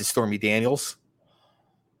Gibbs is Stormy Daniels.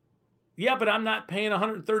 Yeah, but I'm not paying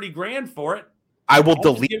 $130,000 for it. I will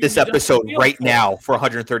delete this episode right now for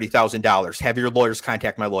 $130,000. Have your lawyers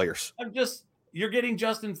contact my lawyers. You're getting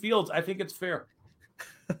Justin Fields. I think it's fair.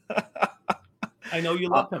 I know you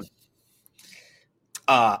love him.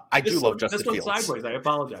 I do love Justin Fields. This one's sideways. I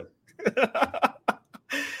apologize.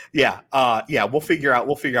 Yeah. We'll figure out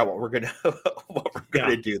what we're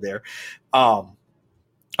gonna do there.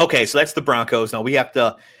 Okay, so that's the Broncos. Now we have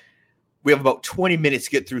about 20 minutes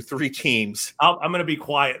to get through 3 teams. I'm gonna be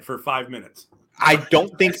quiet for 5 minutes. I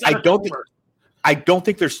don't think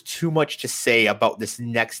there's too much to say about this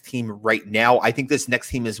next team right now. I think this next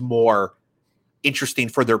team is more interesting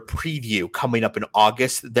for their preview coming up in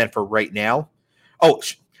August than for right now. Oh,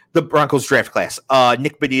 the Broncos draft class.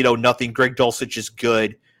 Nick Benito, nothing. Greg Dulcich is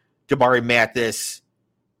good. Damari Mathis.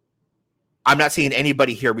 I'm not seeing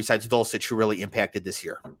anybody here besides Dulcich who really impacted this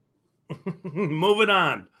year. Moving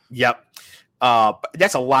on. Yep.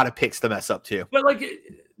 That's a lot of picks to mess up too. But like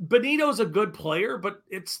Benito's a good player, but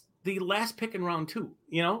it's the last pick in round 2.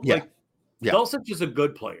 You know, yeah. Like yeah. Dulcich is a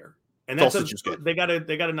good player, and that's is good. They got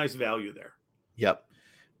a nice value there. Yep.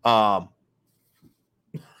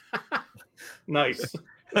 Nice.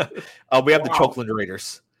 We have the Chokeland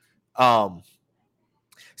Raiders.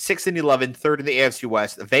 6-11, third in the AFC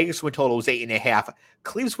West. The Vegas win total was 8.5.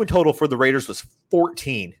 Cleveland's win total for the Raiders was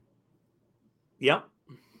 14. Yep.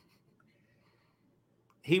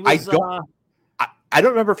 He was. I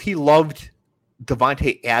don't remember if he loved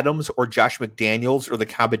Devontae Adams or Josh McDaniels or the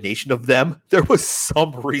combination of them. There was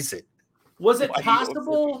some reason. Was it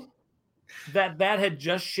possible that had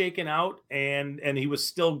just shaken out and he was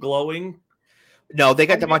still glowing? No, they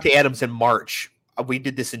got Devontae Adams in March. We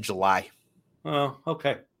did this in July. Oh,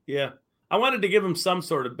 okay. Yeah. I wanted to give him some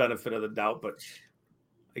sort of benefit of the doubt, but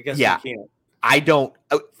I guess you can't. I don't.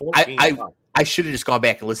 I should have just gone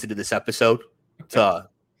back and listened to this episode to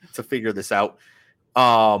figure this out.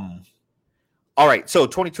 All right. So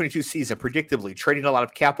 2022 season, predictably, trading a lot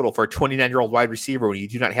of capital for a 29-year-old wide receiver when you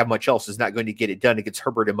do not have much else is not going to get it done against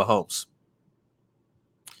Herbert and Mahomes.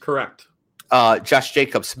 Correct. Josh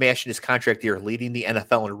Jacobs smashing his contract year, leading the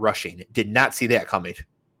NFL in rushing. Did not see that coming.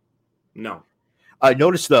 No.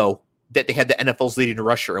 Notice, though, that they had the NFL's leading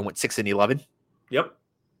rusher and went 6-11. Yep.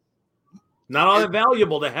 Not all that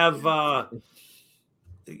valuable to have the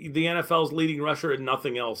NFL's leading rusher and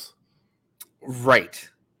nothing else. Right.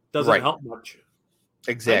 Doesn't help much.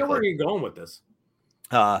 Exactly. I know where you're going with this.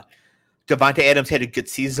 Devontae Adams had a good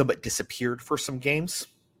season, but disappeared for some games.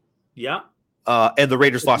 Yeah. And the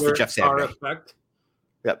Raiders lost to Jeff Saturday.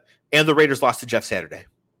 Yep. And the Raiders lost to Jeff Saturday.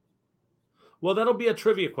 Well, that'll be a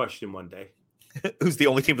trivia question one day. Who's the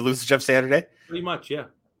only team to lose to Jeff Saturday? Pretty much, yeah.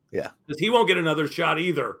 Yeah. Because he won't get another shot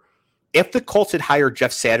either. If the Colts had hired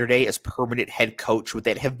Jeff Saturday as permanent head coach, would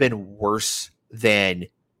that have been worse than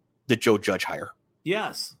the Joe Judge hire?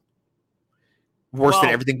 Yes. Worse than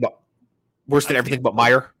everything but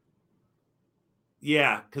Meyer?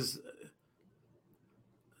 Yeah, because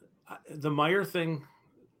the Meyer thing,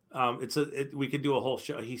 we could do a whole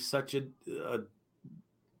show. He's such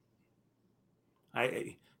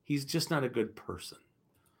he's just not a good person.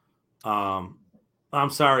 I'm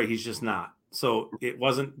sorry, he's just not. So it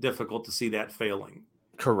wasn't difficult to see that failing.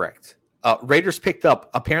 Correct. Raiders picked up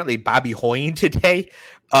apparently Bobby Hoying today.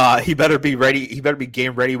 He better be ready. He better be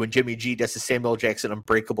game ready when Jimmy G does the Samuel Jackson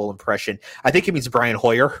unbreakable impression. I think it means Brian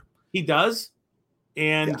Hoyer. He does.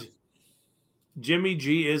 And Jimmy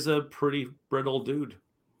G is a pretty brittle dude.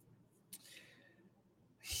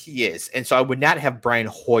 He is. And so I would not have Brian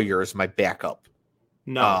Hoyer as my backup.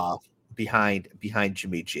 No. Behind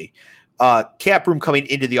Jimmy G. Cap room coming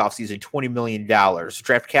into the offseason, $20 million.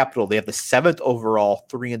 Draft capital, they have the 7th overall,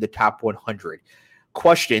 3 in the top 100.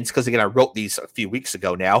 Questions, because again, I wrote these a few weeks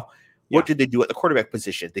ago now. What did they do at the quarterback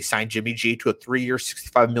position? They signed Jimmy G to a 3-year,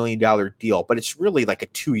 $65 million deal, but it's really like a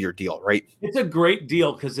 2-year deal, right? It's a great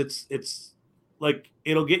deal because it's like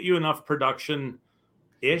it'll get you enough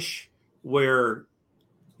production-ish where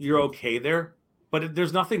you're okay there, but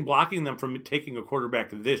there's nothing blocking them from taking a quarterback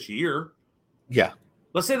this year. Yeah.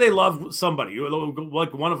 Let's say they love somebody,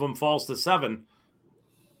 like one of them falls to 7.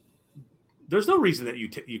 There's no reason that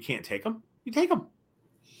you can't take them. You take them.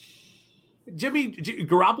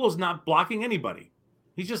 Garoppolo's not blocking anybody.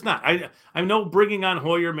 He's just not. I know bringing on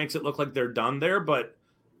Hoyer makes it look like they're done there,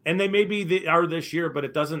 and they are this year, but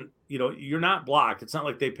it doesn't. You're not blocked. It's not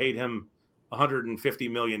like they paid him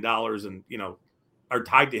 $150 million and are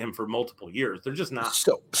tied to him for multiple years. They're just not.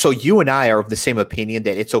 So you and I are of the same opinion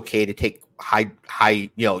that it's okay to take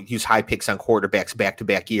use high picks on quarterbacks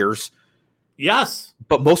back-to-back years. Yes.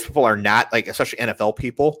 But most people are not, like especially NFL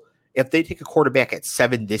people. If they take a quarterback at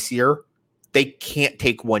 7 this year, they can't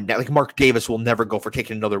take one. Like Mark Davis will never go for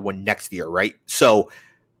taking another one next year, right? So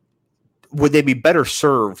would they be better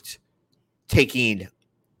served taking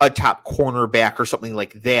a top cornerback or something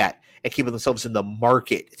like that and keeping themselves in the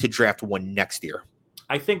market to draft one next year?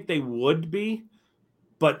 I think they would be,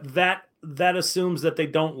 but that assumes that they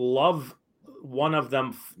don't love one of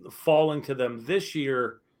them falling to them this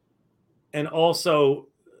year. And also,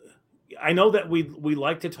 I know that we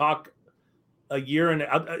like to talk a year,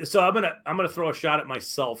 and so I'm gonna throw a shot at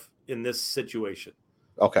myself in this situation.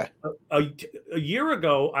 Okay. A year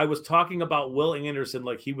ago, I was talking about Will Anderson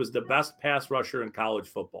like he was the best pass rusher in college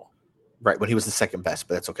football. Right, when he was the second best,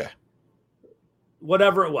 but that's okay.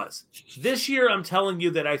 whatever it was. This year, I'm telling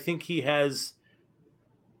you that I think he has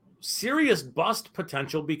serious bust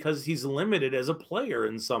potential because he's limited as a player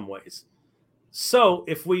in some ways. So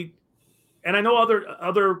and I know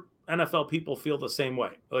other NFL people feel the same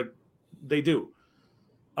way, like they do.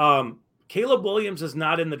 Caleb Williams is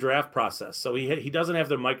not in the draft process, so he doesn't have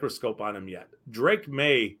the microscope on him yet. Drake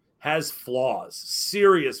May has flaws,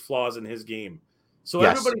 serious flaws in his game. So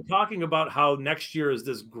everybody talking about how next year is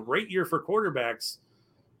this great year for quarterbacks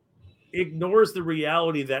ignores the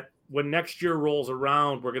reality that when next year rolls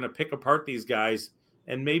around, we're going to pick apart these guys,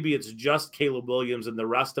 and maybe it's just Caleb Williams and the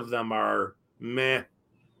rest of them are meh.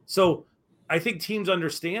 So I think teams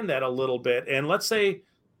understand that a little bit. And let's say,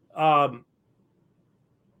 if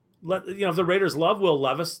the Raiders love Will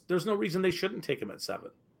Levis, there's no reason they shouldn't take him at 7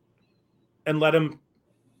 and let him,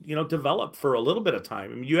 develop for a little bit of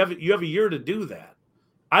time. I mean, you have a year to do that.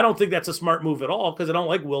 I don't think that's a smart move at all because I don't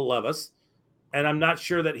like Will Levis, and I'm not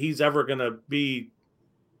sure that he's ever going to be,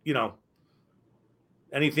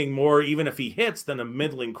 anything more, even if he hits, than a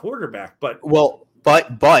middling quarterback. But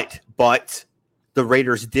the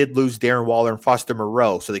Raiders did lose Darren Waller and Foster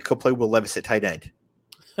Moreau, so they could play Will Levis at tight end.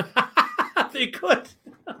 They could.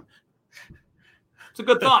 It's a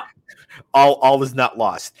good thought. All is not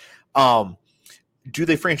lost. Do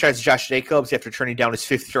they franchise Josh Jacobs after turning down his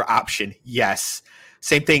 5th-year option? Yes.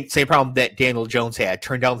 Same problem that Daniel Jones had.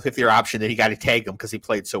 Turned down the 5th-year option, then he got to tag him because he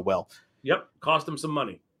played so well. Yep, cost him some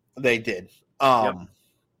money. They did. Do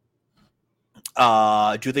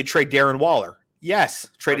they trade Darren Waller? Yes,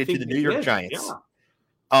 traded to the New York Giants.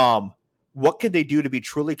 Yeah. What can they do to be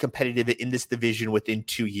truly competitive in this division within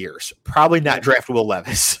 2 years? Probably not draft Will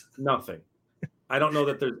Levis. Nothing. I don't know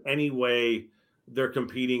that there's any way they're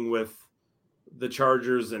competing with the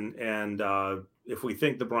Chargers and if we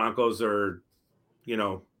think the Broncos are,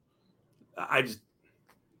 no.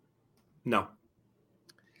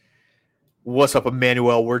 What's up,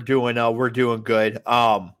 Emmanuel? We're doing good.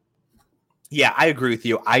 Yeah, I agree with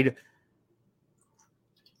you. I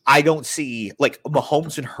don't see, like,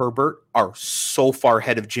 Mahomes and Herbert are so far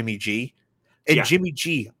ahead of Jimmy G. And Jimmy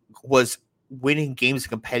G was winning games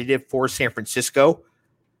competitive for San Francisco.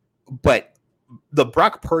 But the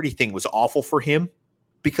Brock Purdy thing was awful for him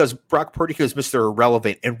because Brock Purdy was Mr.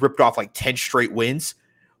 Irrelevant and ripped off like 10 straight wins,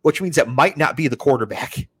 which means that might not be the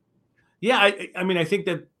quarterback. Yeah, I mean, I think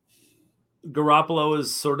that Garoppolo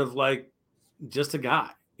is sort of like just a guy,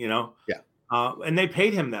 Yeah. And they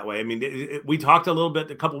paid him that way. I mean, we talked a little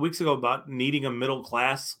bit a couple of weeks ago about needing a middle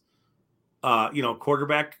class,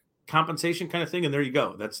 quarterback compensation kind of thing, and there you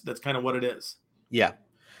go. That's kind of what it is. Yeah.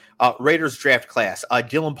 Raiders draft class.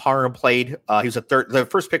 Dylan Parham played. He was the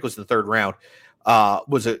first pick was the 3rd round.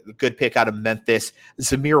 Was a good pick out of Memphis.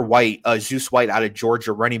 Zamir White, Zeus White out of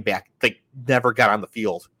Georgia, running back. They never got on the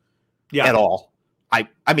field at all. I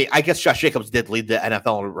mean, I guess Josh Jacobs did lead the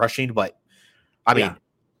NFL in rushing, but I mean,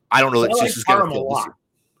 I don't know that Zeus is going to field this year.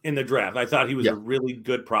 In the draft. I thought he was a really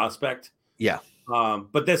good prospect. Yeah.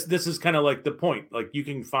 But this is kind of like the point. Like you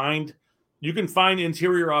can find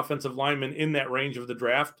interior offensive linemen in that range of the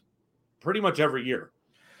draft pretty much every year.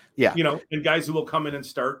 Yeah. And guys who will come in and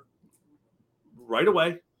start right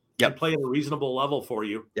away and play at a reasonable level for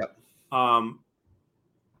you. Yep.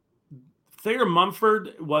 Thayer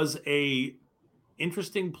Mumford was a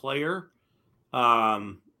interesting player.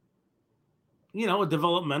 A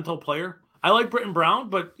developmental player. I like Britton Brown,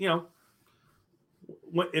 but if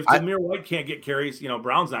Zamir White can't get carries,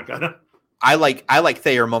 Brown's not gonna. I like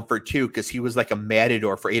Thayer Mumford too because he was like a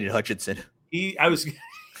matador for Aiden Hutchinson. He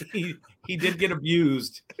did get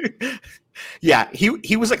abused. Yeah,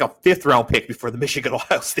 he was like a 5th round pick before the Michigan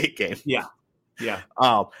Ohio State game. Yeah.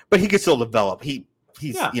 But he can still develop. He's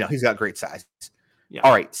he's got great size. Yeah.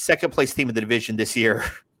 All right, 2nd place team in the division this year.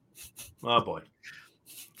 Oh boy.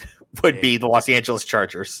 Would be the Los Angeles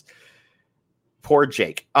Chargers. Poor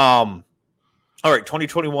Jake. All right,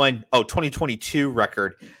 2022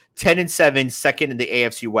 record. 10-7, 2nd in the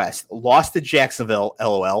AFC West. Lost to Jacksonville,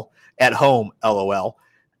 LOL. At home, LOL.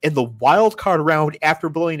 In the wild card round after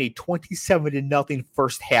blowing a 27-0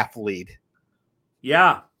 first half lead.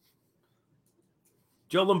 Yeah.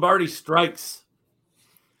 Joe Lombardi strikes.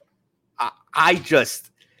 I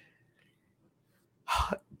just...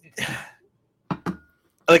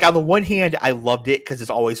 Like, on the one hand, I loved it because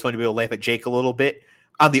it's always fun to be able to laugh at Jake a little bit.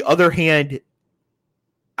 On the other hand,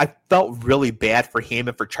 I felt really bad for him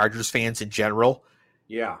and for Chargers fans in general.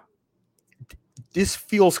 Yeah. This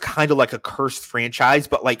feels kind of like a cursed franchise,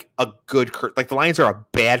 but like a good curse. Like the Lions are a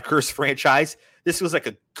bad cursed franchise. This feels like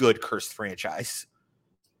a good cursed franchise.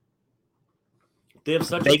 They have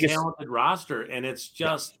such a talented roster, and it's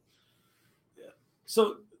just –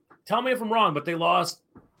 so tell me if I'm wrong, but they lost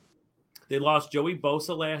Joey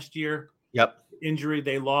Bosa last year. Yep. Injury.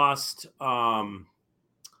 They lost can't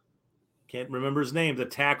remember his name, the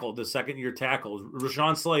tackle, the second-year tackle,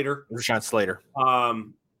 Rashawn Slater.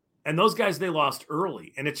 And those guys they lost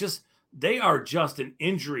early. And it's just they are just an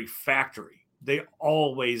injury factory. They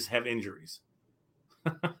always have injuries.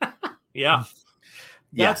 Yeah.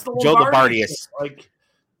 That's the Joe Lombardi is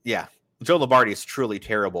yeah. Joe Lombardi is truly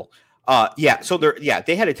terrible. So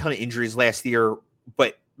they had a ton of injuries last year,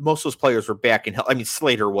 but most of those players were back in health. I mean,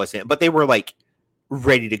 Slater wasn't, but they were like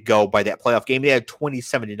ready to go by that playoff game. They had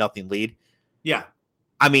 27-0 lead. Yeah.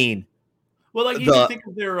 I mean, well, like you think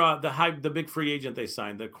of their the big free agent they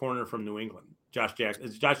signed, the corner from New England, Josh Jackson.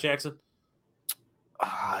 Is it Josh Jackson?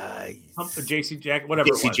 JC Jackson, whatever.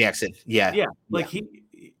 JC Jackson. Yeah. Yeah. Like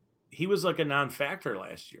he was like a non-factor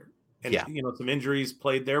last year. And some injuries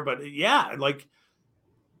played there, but like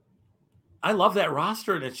I love that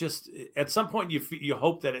roster, and it's just at some point you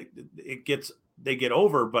hope that they get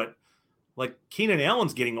over, but like Keenan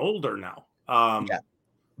Allen's getting older now.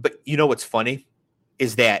 But you know what's funny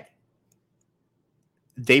is that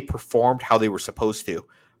they performed how they were supposed to.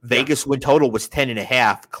 Vegas win total was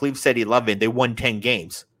 10.5. Cleve said 11. They won 10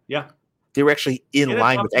 games. Yeah, they were actually in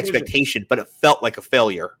line with expectation, but it felt like a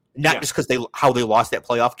failure. Not just because how they lost that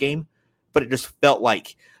playoff game, but it just felt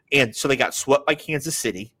like. And so they got swept by Kansas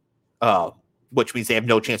City, which means they have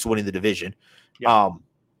no chance of winning the division. Yeah.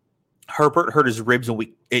 Herbert hurt his ribs in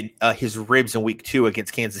week 2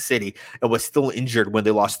 against Kansas City and was still injured when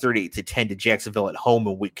they lost 38-10 to Jacksonville at home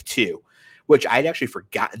in week 2, which I'd actually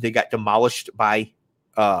forgotten. They got demolished by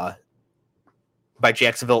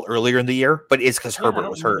Jacksonville earlier in the year, but it's because Herbert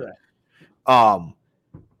was hurt.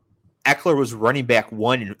 Eckler was running back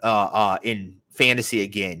 1 in fantasy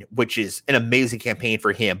again, which is an amazing campaign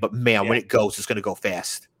for him. But man, when it goes, it's going to go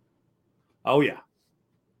fast. Oh yeah,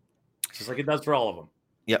 just like it does for all of them.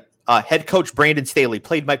 Yep. Head coach Brandon Staley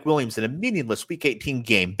played Mike Williams in a meaningless Week 18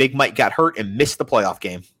 game. Big Mike got hurt and missed the playoff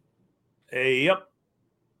game. Yep.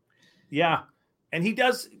 Yeah, and he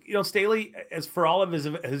does. Staley, as for all of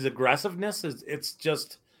his aggressiveness, it's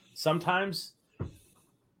just sometimes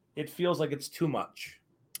it feels like it's too much.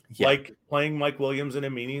 Yeah. Like playing Mike Williams in a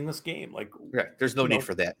meaningless game. Like, there's no need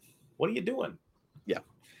for that. What are you doing? Yeah.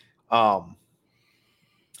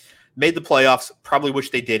 Made the playoffs. Probably wish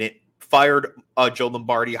they didn't. Fired Joe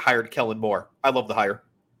Lombardi. Hired Kellen Moore. I love the hire.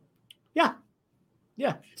 Yeah.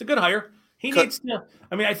 Yeah. It's a good hire. He needs to.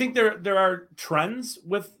 I mean, I think there are trends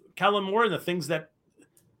with Kellen Moore and the things that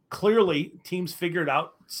clearly teams figured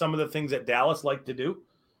out some of the things that Dallas like to do.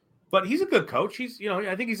 But he's a good coach. He's,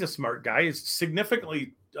 I think he's a smart guy. He's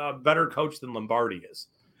significantly better coach than Lombardi is.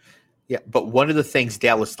 Yeah, but one of the things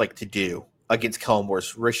Dallas liked to do against Kellen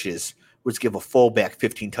Moore's wishes was give a fullback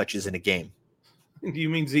 15 touches in a game. Do you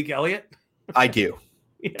mean Zeke Elliott? I do.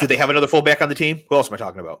 Yeah. Do they have another fullback on the team? Who else am I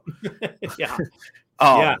talking about? Yeah.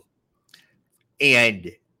 Yeah.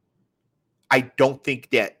 And I don't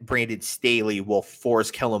think that Brandon Staley will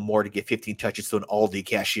force Kellen Moore to get 15 touches to an Aldi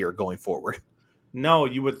cashier going forward. No,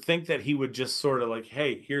 you would think that he would just sort of like,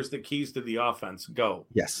 hey, here's the keys to the offense. Go.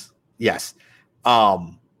 Yes.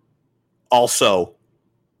 Also,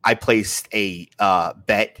 I placed a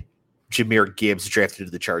bet Jahmyr Gibbs drafted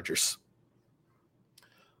to the Chargers.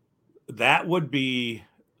 That would be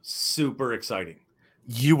super exciting.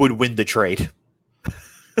 You would win the trade.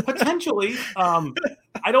 Potentially.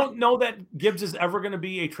 I don't know that Gibbs is ever going to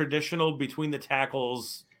be a traditional between the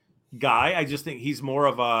tackles guy. I just think he's more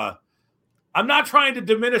of a – I'm not trying to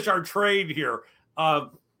diminish our trade here,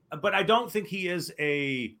 but I don't think he is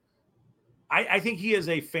I think he is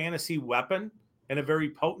a fantasy weapon and a very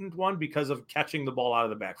potent one because of catching the ball out of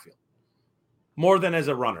the backfield more than as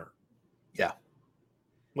a runner. Yeah.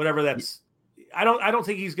 Whatever that's – I don't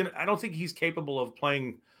think he's capable of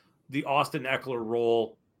playing the Austin Eckler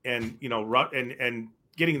role and, and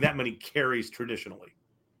getting that many carries traditionally.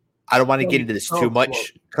 I don't want to get into this too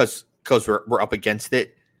much because we're up against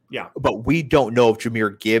it. Yeah. But we don't know if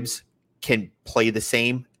Jahmyr Gibbs can play the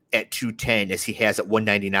same at 210 as he has at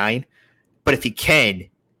 199. But if he can,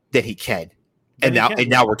 then he can. And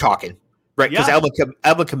now we're talking. Right? Because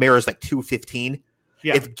Alvin Kamara is like 215.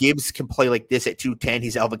 Yeah. If Gibbs can play like this at 210,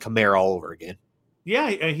 he's Alvin Kamara all over again. Yeah,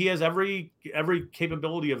 he has every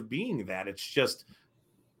capability of being that. It's just,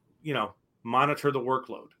 monitor the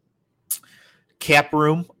workload. Cap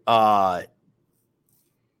room,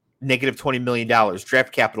 negative $20 million.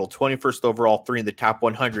 Draft capital, 21st overall, 3 in the top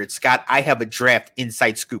 100. Scott, I have a draft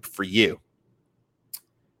inside scoop for you.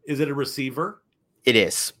 Is it a receiver? It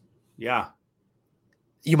is. Yeah.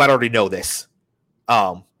 You might already know this,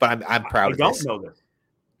 but I'm proud of this. I don't know this.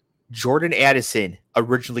 Jordan Addison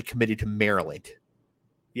originally committed to Maryland.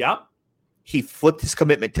 Yep. He flipped his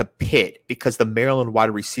commitment to Pitt because the Maryland wide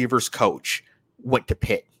receivers coach went to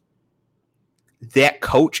Pitt. That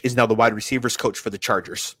coach is now the wide receivers coach for the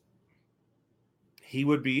Chargers. He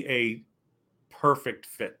would be a perfect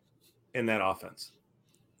fit in that offense.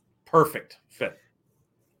 Perfect fit.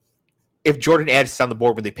 If Jordan Addison's on the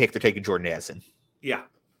board when they pick, they're taking Jordan Addison. Yeah.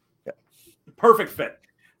 Perfect fit.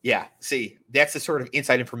 Yeah. See, that's the sort of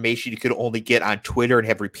inside information you could only get on Twitter and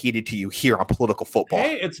have repeated to you here on Political Football.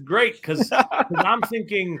 Hey, it's great because I'm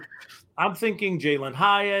thinking Jalen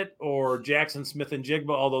Hyatt or Jackson Smith and Jigba,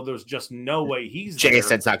 although there's just no way he's there.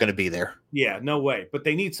 JSN's not going to be there. Yeah, no way. But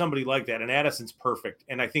they need somebody like that, and Addison's perfect,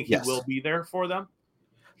 and I think he will be there for them.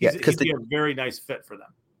 He'd be a very nice fit for them.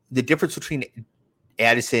 The difference between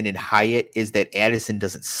Addison and Hyatt is that Addison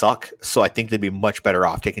doesn't suck, so I think they'd be much better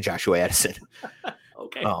off taking Joshua Addison.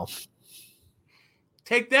 Okay.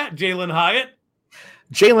 Take that, Jalen Hyatt.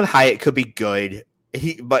 Jalen Hyatt could be good.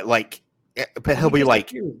 But he'll be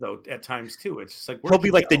like though at times too. It's just like he'll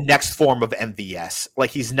be like the next form of MVS. Like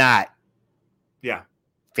he's not. Yeah.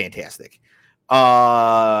 Fantastic.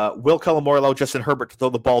 Will Colomorlo, Justin Herbert to throw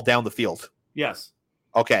the ball down the field. Yes.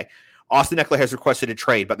 Okay. Austin Eckler has requested a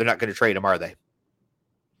trade, but they're not going to trade him, are they?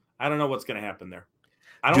 I don't know what's going to happen there.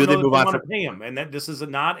 I don't know if they want to pay him, and that this is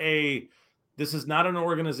not an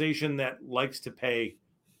organization that likes to pay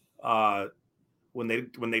when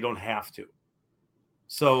they don't have to.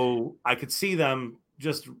 So I could see them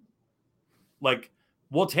just like,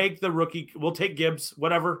 we'll take the rookie, we'll take Gibbs,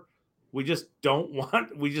 whatever. We just don't want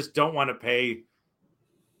to pay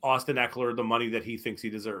Austin Eckler the money that he thinks he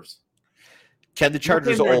deserves. Can the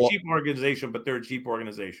Chargers they're a cheap organization, but they're a cheap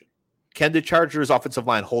organization. Can the Chargers offensive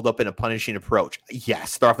line hold up in a punishing approach?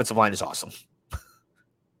 Yes, their offensive line is awesome.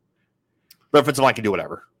 Their offensive line can do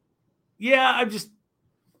whatever. Yeah,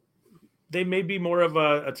 they may be more of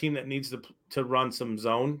a team that needs to run some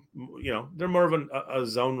zone. You know, they're more of a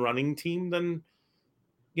zone running team than,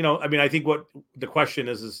 you know, I mean, I think what the question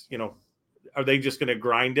is, you know, are they just going to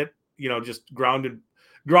grind it? You know, just grounded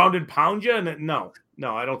pound you? And no,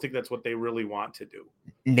 I don't think that's what they really want to do.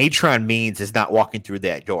 Natron Means is not walking through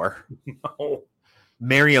that door. No.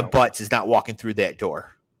 Mariam Butts is not walking through that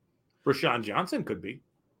door. Rashawn Johnson could be.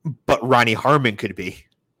 But Ronnie Harmon could be.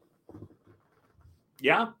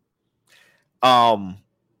 Yeah. Can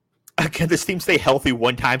this team stay healthy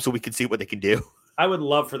one time so we can see what they can do? I would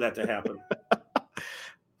love for that to happen.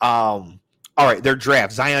 All right, their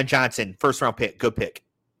draft. Zion Johnson, first round pick, good pick.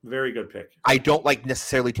 Very good pick. I don't like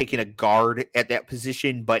necessarily taking a guard at that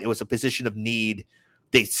position, but it was a position of need.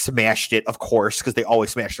 They smashed it, of course, because they always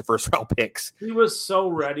smash the first round picks. He was so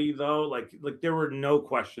ready, though. Like there were no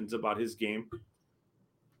questions about his game.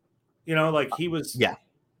 You know, like he was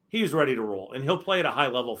ready to roll, and he'll play at a high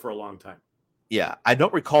level for a long time. Yeah, I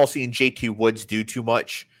don't recall seeing JT Woods do too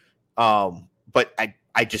much, but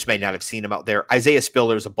I just may not have seen him out there. Isaiah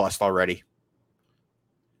Spiller is a bust already.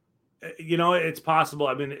 You know, it's possible.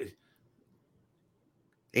 I mean,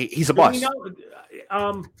 he's a bust.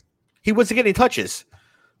 He wasn't getting touches.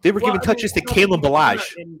 They were giving touches to Kalen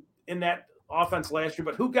Ballage in that offense last year.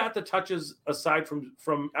 But who got the touches aside from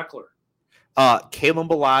Eckler? Kalen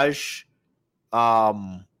Ballage,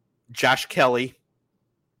 Josh Kelly,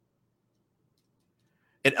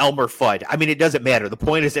 and Elmer Fudd. I mean, it doesn't matter. The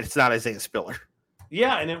point is that it's not Isaiah Spiller.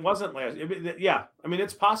 Yeah, and it wasn't last. Yeah, I mean,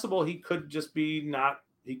 it's possible he could just be not.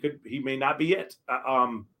 He may not be it. I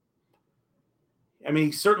mean,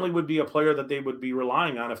 he certainly would be a player that they would be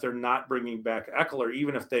relying on if they're not bringing back Eckler,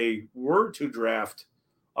 even if they were to draft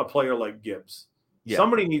a player like Gibbs. Yeah.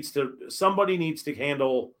 Somebody needs to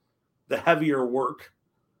handle the heavier work.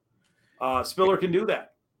 Spiller can do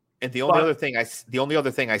that. And the only other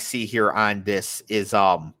thing I see here on this is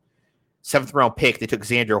 7th round pick. They took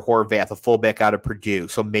Xander Horvath, a fullback out of Purdue.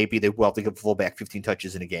 So maybe they will have to give fullback 15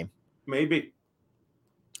 touches in a game. Maybe.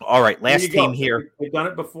 All right, last team here. They've done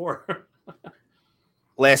it before.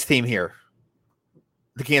 Last team here.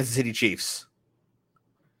 The Kansas City Chiefs.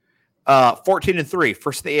 14-3,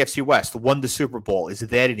 first in the AFC West, won the Super Bowl. Is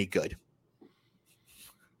that any good?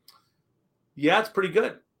 Yeah, it's pretty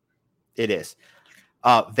good. It is.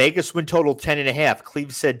 Vegas win total 10.5.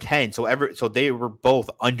 Cleveland said 10. So they were both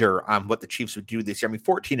under on what the Chiefs would do this year. I mean,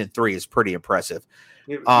 14-3 is pretty impressive.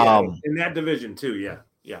 In that division too, yeah.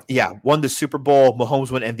 Yeah, won the Super Bowl.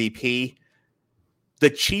 Mahomes won MVP. The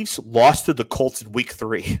Chiefs lost to the Colts in week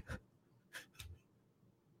 3.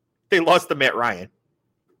 They lost to Matt Ryan.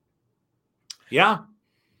 Yeah.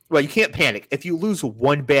 Well, you can't panic. If you lose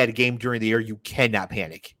one bad game during the year, you cannot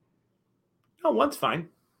panic. No, one's fine.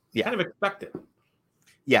 Yeah. Kind of expect it.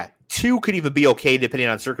 Yeah, 2 could even be okay depending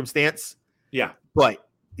on circumstance. Yeah. But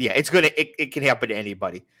yeah, it can happen to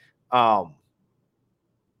anybody. Cap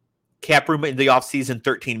room in the offseason,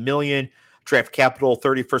 $13 million. Draft capital,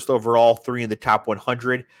 31st overall, 3 in the top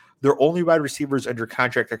 100. Their only wide receivers under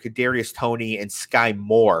contract are Kadarius Toney and Sky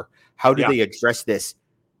Moore. How do they address this?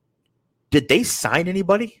 Did they sign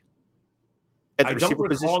anybody at the receiver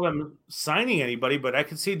position? I don't recall them signing anybody, but I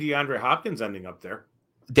could see DeAndre Hopkins ending up there.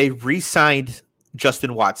 They re-signed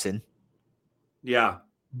Justin Watson. Yeah.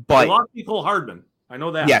 But they lost Mecole Hardman. I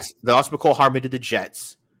know that. Yes, they lost Mecole Hardman to the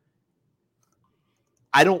Jets.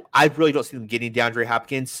 I really don't see them getting DeAndre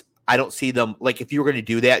Hopkins. I don't see them, like, if you were going to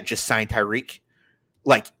do that, just sign Tyreek.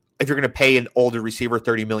 Like, if you're going to pay an older receiver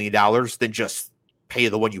 $30 million, then just pay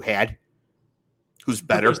the one you had, who's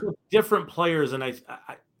better. Different players, and there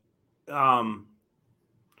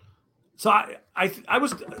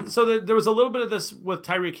was a little bit of this with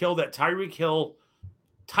Tyreek Hill, that Tyreek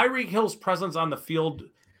Hill's presence on the field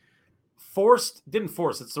didn't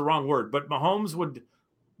force, it's the wrong word, but Mahomes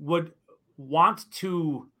would want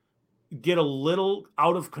to get a little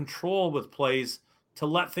out of control with plays to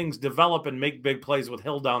let things develop and make big plays with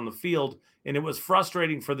Hill down the field. And it was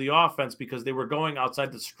frustrating for the offense because they were going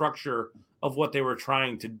outside the structure of what they were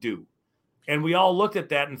trying to do. And we all looked at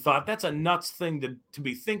that and thought, that's a nuts thing to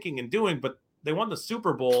be thinking and doing. But they won the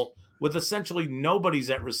Super Bowl with essentially nobody's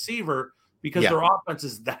at receiver because their offense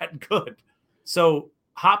is that good. So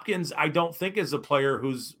Hopkins, I don't think, is a player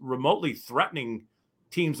who's remotely threatening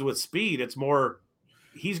teams with speed. It's more,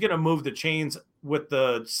 he's going to move the chains with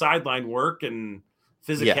the sideline work and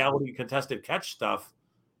physicality, contested catch stuff.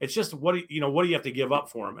 It's just what do you have to give up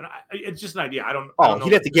for him? And it's just an idea. I don't know.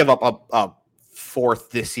 He'd have to give up a 4th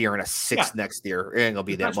this year and a 6th next year. It ain't gonna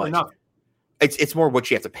be that much. Nothing. It's more what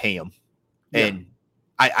you have to pay him. Yeah. And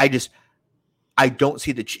I don't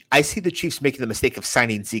see I see the Chiefs making the mistake of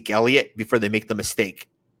signing Zeke Elliott before they make the mistake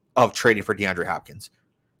of trading for DeAndre Hopkins.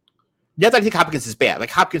 Not that I think Hopkins is bad. Like,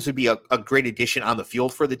 Hopkins would be a great addition on the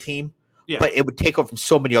field for the team, but it would take over from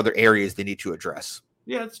so many other areas they need to address.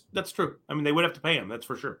 Yeah, that's true. I mean, they would have to pay him. That's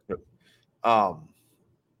for sure. I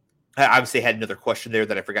obviously had another question there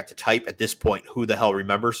that I forgot to type at this point. Who the hell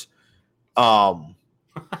remembers? It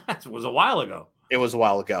was a while ago. It was a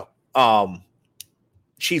while ago.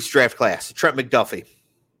 Chiefs draft class. Trent McDuffie.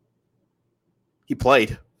 He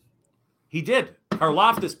played. He did.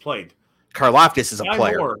 Karlaftis played. Karlaftis is a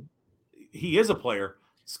player. Moore, he is a player.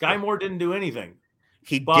 Sky Moore didn't do anything.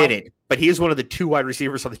 He didn't, but he is one of the 2 wide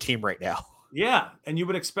receivers on the team right now. Yeah, and you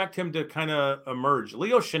would expect him to kind of emerge.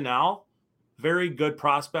 Leo Chenal, very good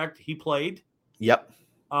prospect. He played. Yep.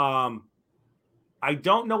 I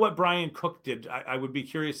don't know what Brian Cook did. I would be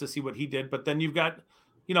curious to see what he did. But then you've got,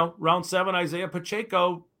 round 7, Isaiah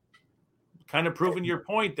Pacheco, kind of proving your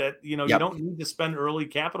point that, you don't need to spend early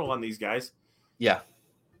capital on these guys. Yeah.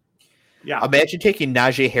 Yeah. Imagine taking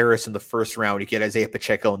Najee Harris in the 1st round to get Isaiah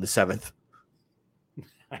Pacheco in the 7th.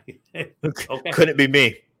 Okay. Couldn't be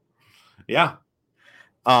me. Yeah.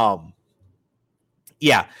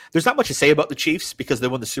 Yeah. There's not much to say about the Chiefs because they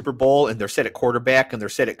won the Super Bowl and they're set at quarterback and they're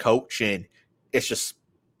set at coach, and it's just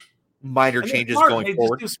minor changes going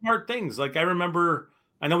forward. They just do smart things. Like, I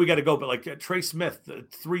know we got to go, but like Trey Smith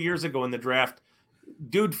 3 years ago in the draft,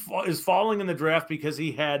 dude is falling in the draft because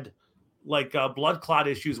he had like blood clot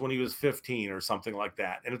issues when he was 15 or something like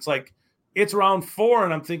that. And it's like, it's round 4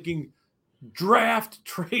 and I'm thinking, draft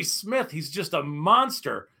Trey Smith. He's just a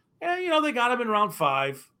monster. And, they got him in round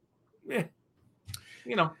 5.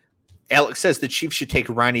 Alex says the Chiefs should take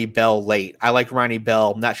Ronnie Bell late. I like Ronnie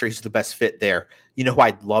Bell. I'm not sure he's the best fit there. You know who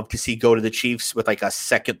I'd love to see go to the Chiefs with like a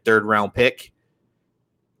 2nd, 3rd round pick?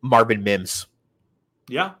 Marvin Mims.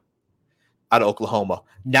 Yeah. Out of Oklahoma.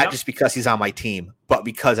 Not just because he's on my team, but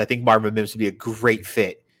because I think Marvin Mims would be a great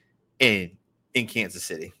fit in Kansas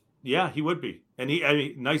City. Yeah, he would be. And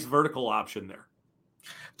nice vertical option there.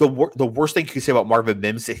 The worst thing you can say about Marvin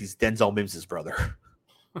Mims is he's Denzel Mims' brother.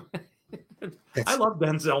 I love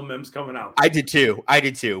Denzel Mims coming out. I did too,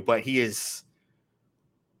 but he is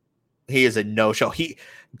a no-show.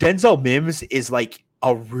 Denzel Mims is like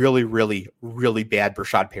a really, really, really bad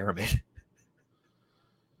Brashad Pyramid.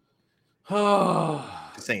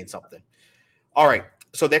 Saying something. All right.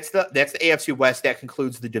 So that's the AFC West. That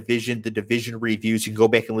concludes the division reviews. You can go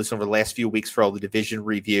back and listen over the last few weeks for all the division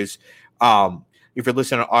reviews. If you're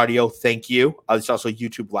listening on audio, thank you. There's also a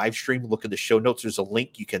YouTube live stream. Look in the show notes. There's a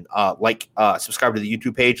link. You can subscribe to the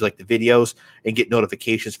YouTube page, like the videos, and get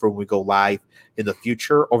notifications for when we go live in the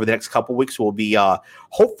future. Over the next couple weeks, we'll be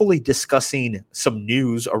hopefully discussing some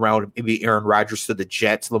news around maybe Aaron Rodgers to the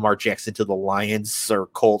Jets, Lamar Jackson to the Lions or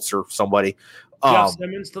Colts or somebody. Jeff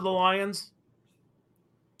Simmons to the Lions.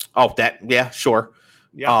 Oh, sure.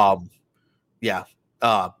 Yeah. Yeah.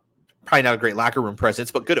 Probably not a great locker room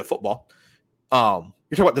presence, but good at football. You're talking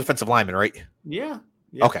about the defensive lineman, right? Yeah.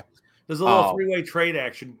 Okay. There's a little three-way trade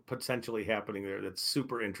action potentially happening there. That's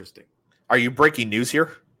super interesting. Are you breaking news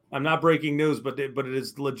here? I'm not breaking news, but it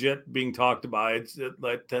is legit being talked about. It's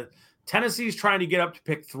like Tennessee's trying to get up to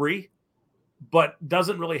pick 3, but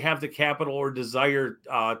doesn't really have the capital or desire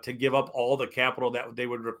to give up all the capital that they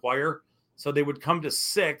would require. So they would come to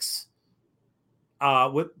 6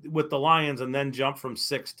 with the Lions and then jump from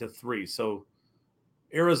 6 to 3. So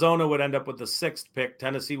Arizona would end up with the 6th pick.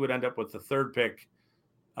 Tennessee would end up with the 3rd pick.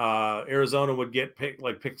 Arizona would get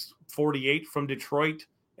picks 48 from Detroit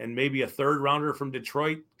and maybe a 3rd rounder from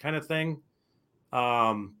Detroit kind of thing.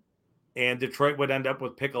 And Detroit would end up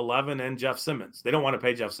with pick 11 and Jeff Simmons. They don't want to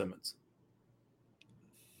pay Jeff Simmons.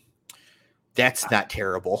 That's not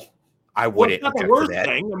terrible. I wouldn't. Well, it's not the worst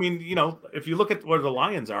thing. I mean, if you look at where the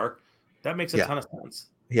Lions are, that makes a ton of sense.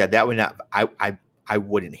 Yeah, that would not. I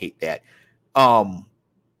wouldn't hate that.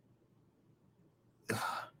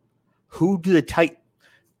 Who do the Titans?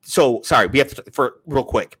 So sorry, we have to for real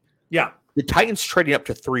quick. Yeah, the Titans trading up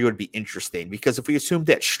to 3 would be interesting because if we assume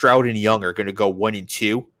that Stroud and Young are going to go 1 and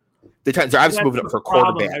 2, the Titans are obviously moving up for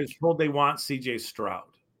quarterback. I was told they want CJ Stroud.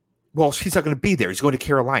 Well, he's not going to be there. He's going to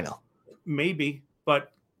Carolina. Maybe,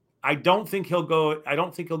 but I don't think he'll go. I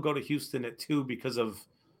don't think he'll go to Houston at 2 because of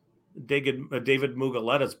David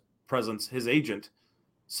Mugaletta's presence, his agent.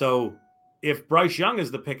 So if Bryce Young is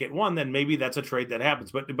the pick at 1, then maybe that's a trade that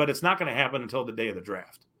happens. But it's not going to happen until the day of the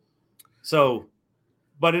draft. So,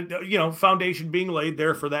 but foundation being laid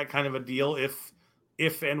there for that kind of a deal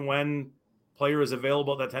if and when player is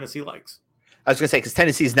available that Tennessee likes. I was going to say, because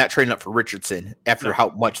Tennessee is not trading up for Richardson after how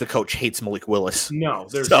much the coach hates Malik Willis. No,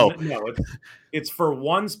 it's for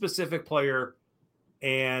one specific player,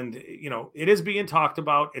 and it is being talked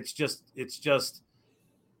about. It's just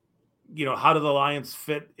how do the Lions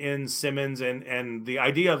fit in Simmons and the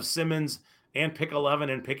idea of Simmons and pick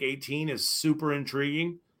 11 and pick 18 is super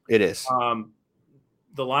intriguing. It is.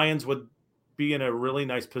 The Lions would be in a really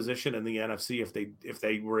nice position in the NFC if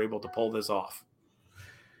they were able to pull this off.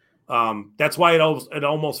 That's why it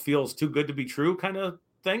almost feels too good to be true kind of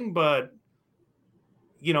thing. But,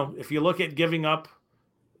 if you look at giving up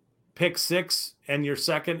pick 6 and your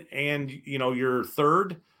 2nd and, your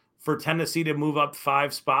 3rd for Tennessee to move up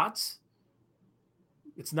 5 spots,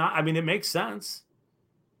 it's not, it makes sense.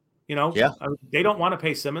 They don't want to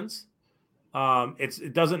pay Simmons.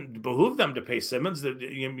 It doesn't behoove them to pay Simmons.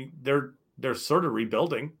 They're sort of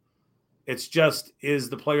rebuilding. It's just, is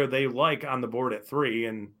the player they like on the board at 3,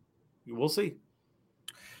 and we'll see.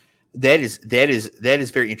 That is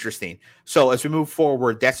very interesting. So as we move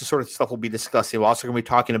forward, that's the sort of stuff we'll be discussing. We're also going to be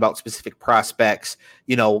talking about specific prospects,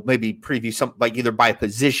 maybe preview some like either by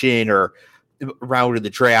position or round of the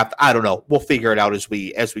draft. I don't know. We'll figure it out as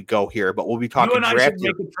we go here, but we'll be talking draft. You and I should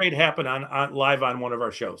here. make a trade happen on live on one of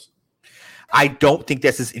our shows. I don't think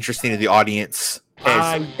that's as interesting to the audience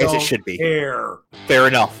as it should be. Fair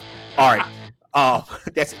enough. All right.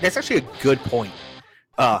 That's actually a good point.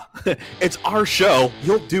 It's our show.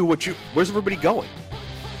 You'll do where's everybody going?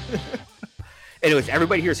 Anyways,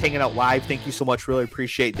 everybody here is hanging out live. Thank you so much. Really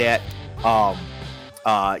appreciate that.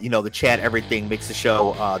 The chat, everything makes the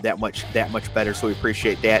show that much better. So we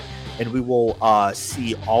appreciate that. And we will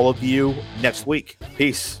see all of you next week.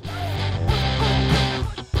 Peace.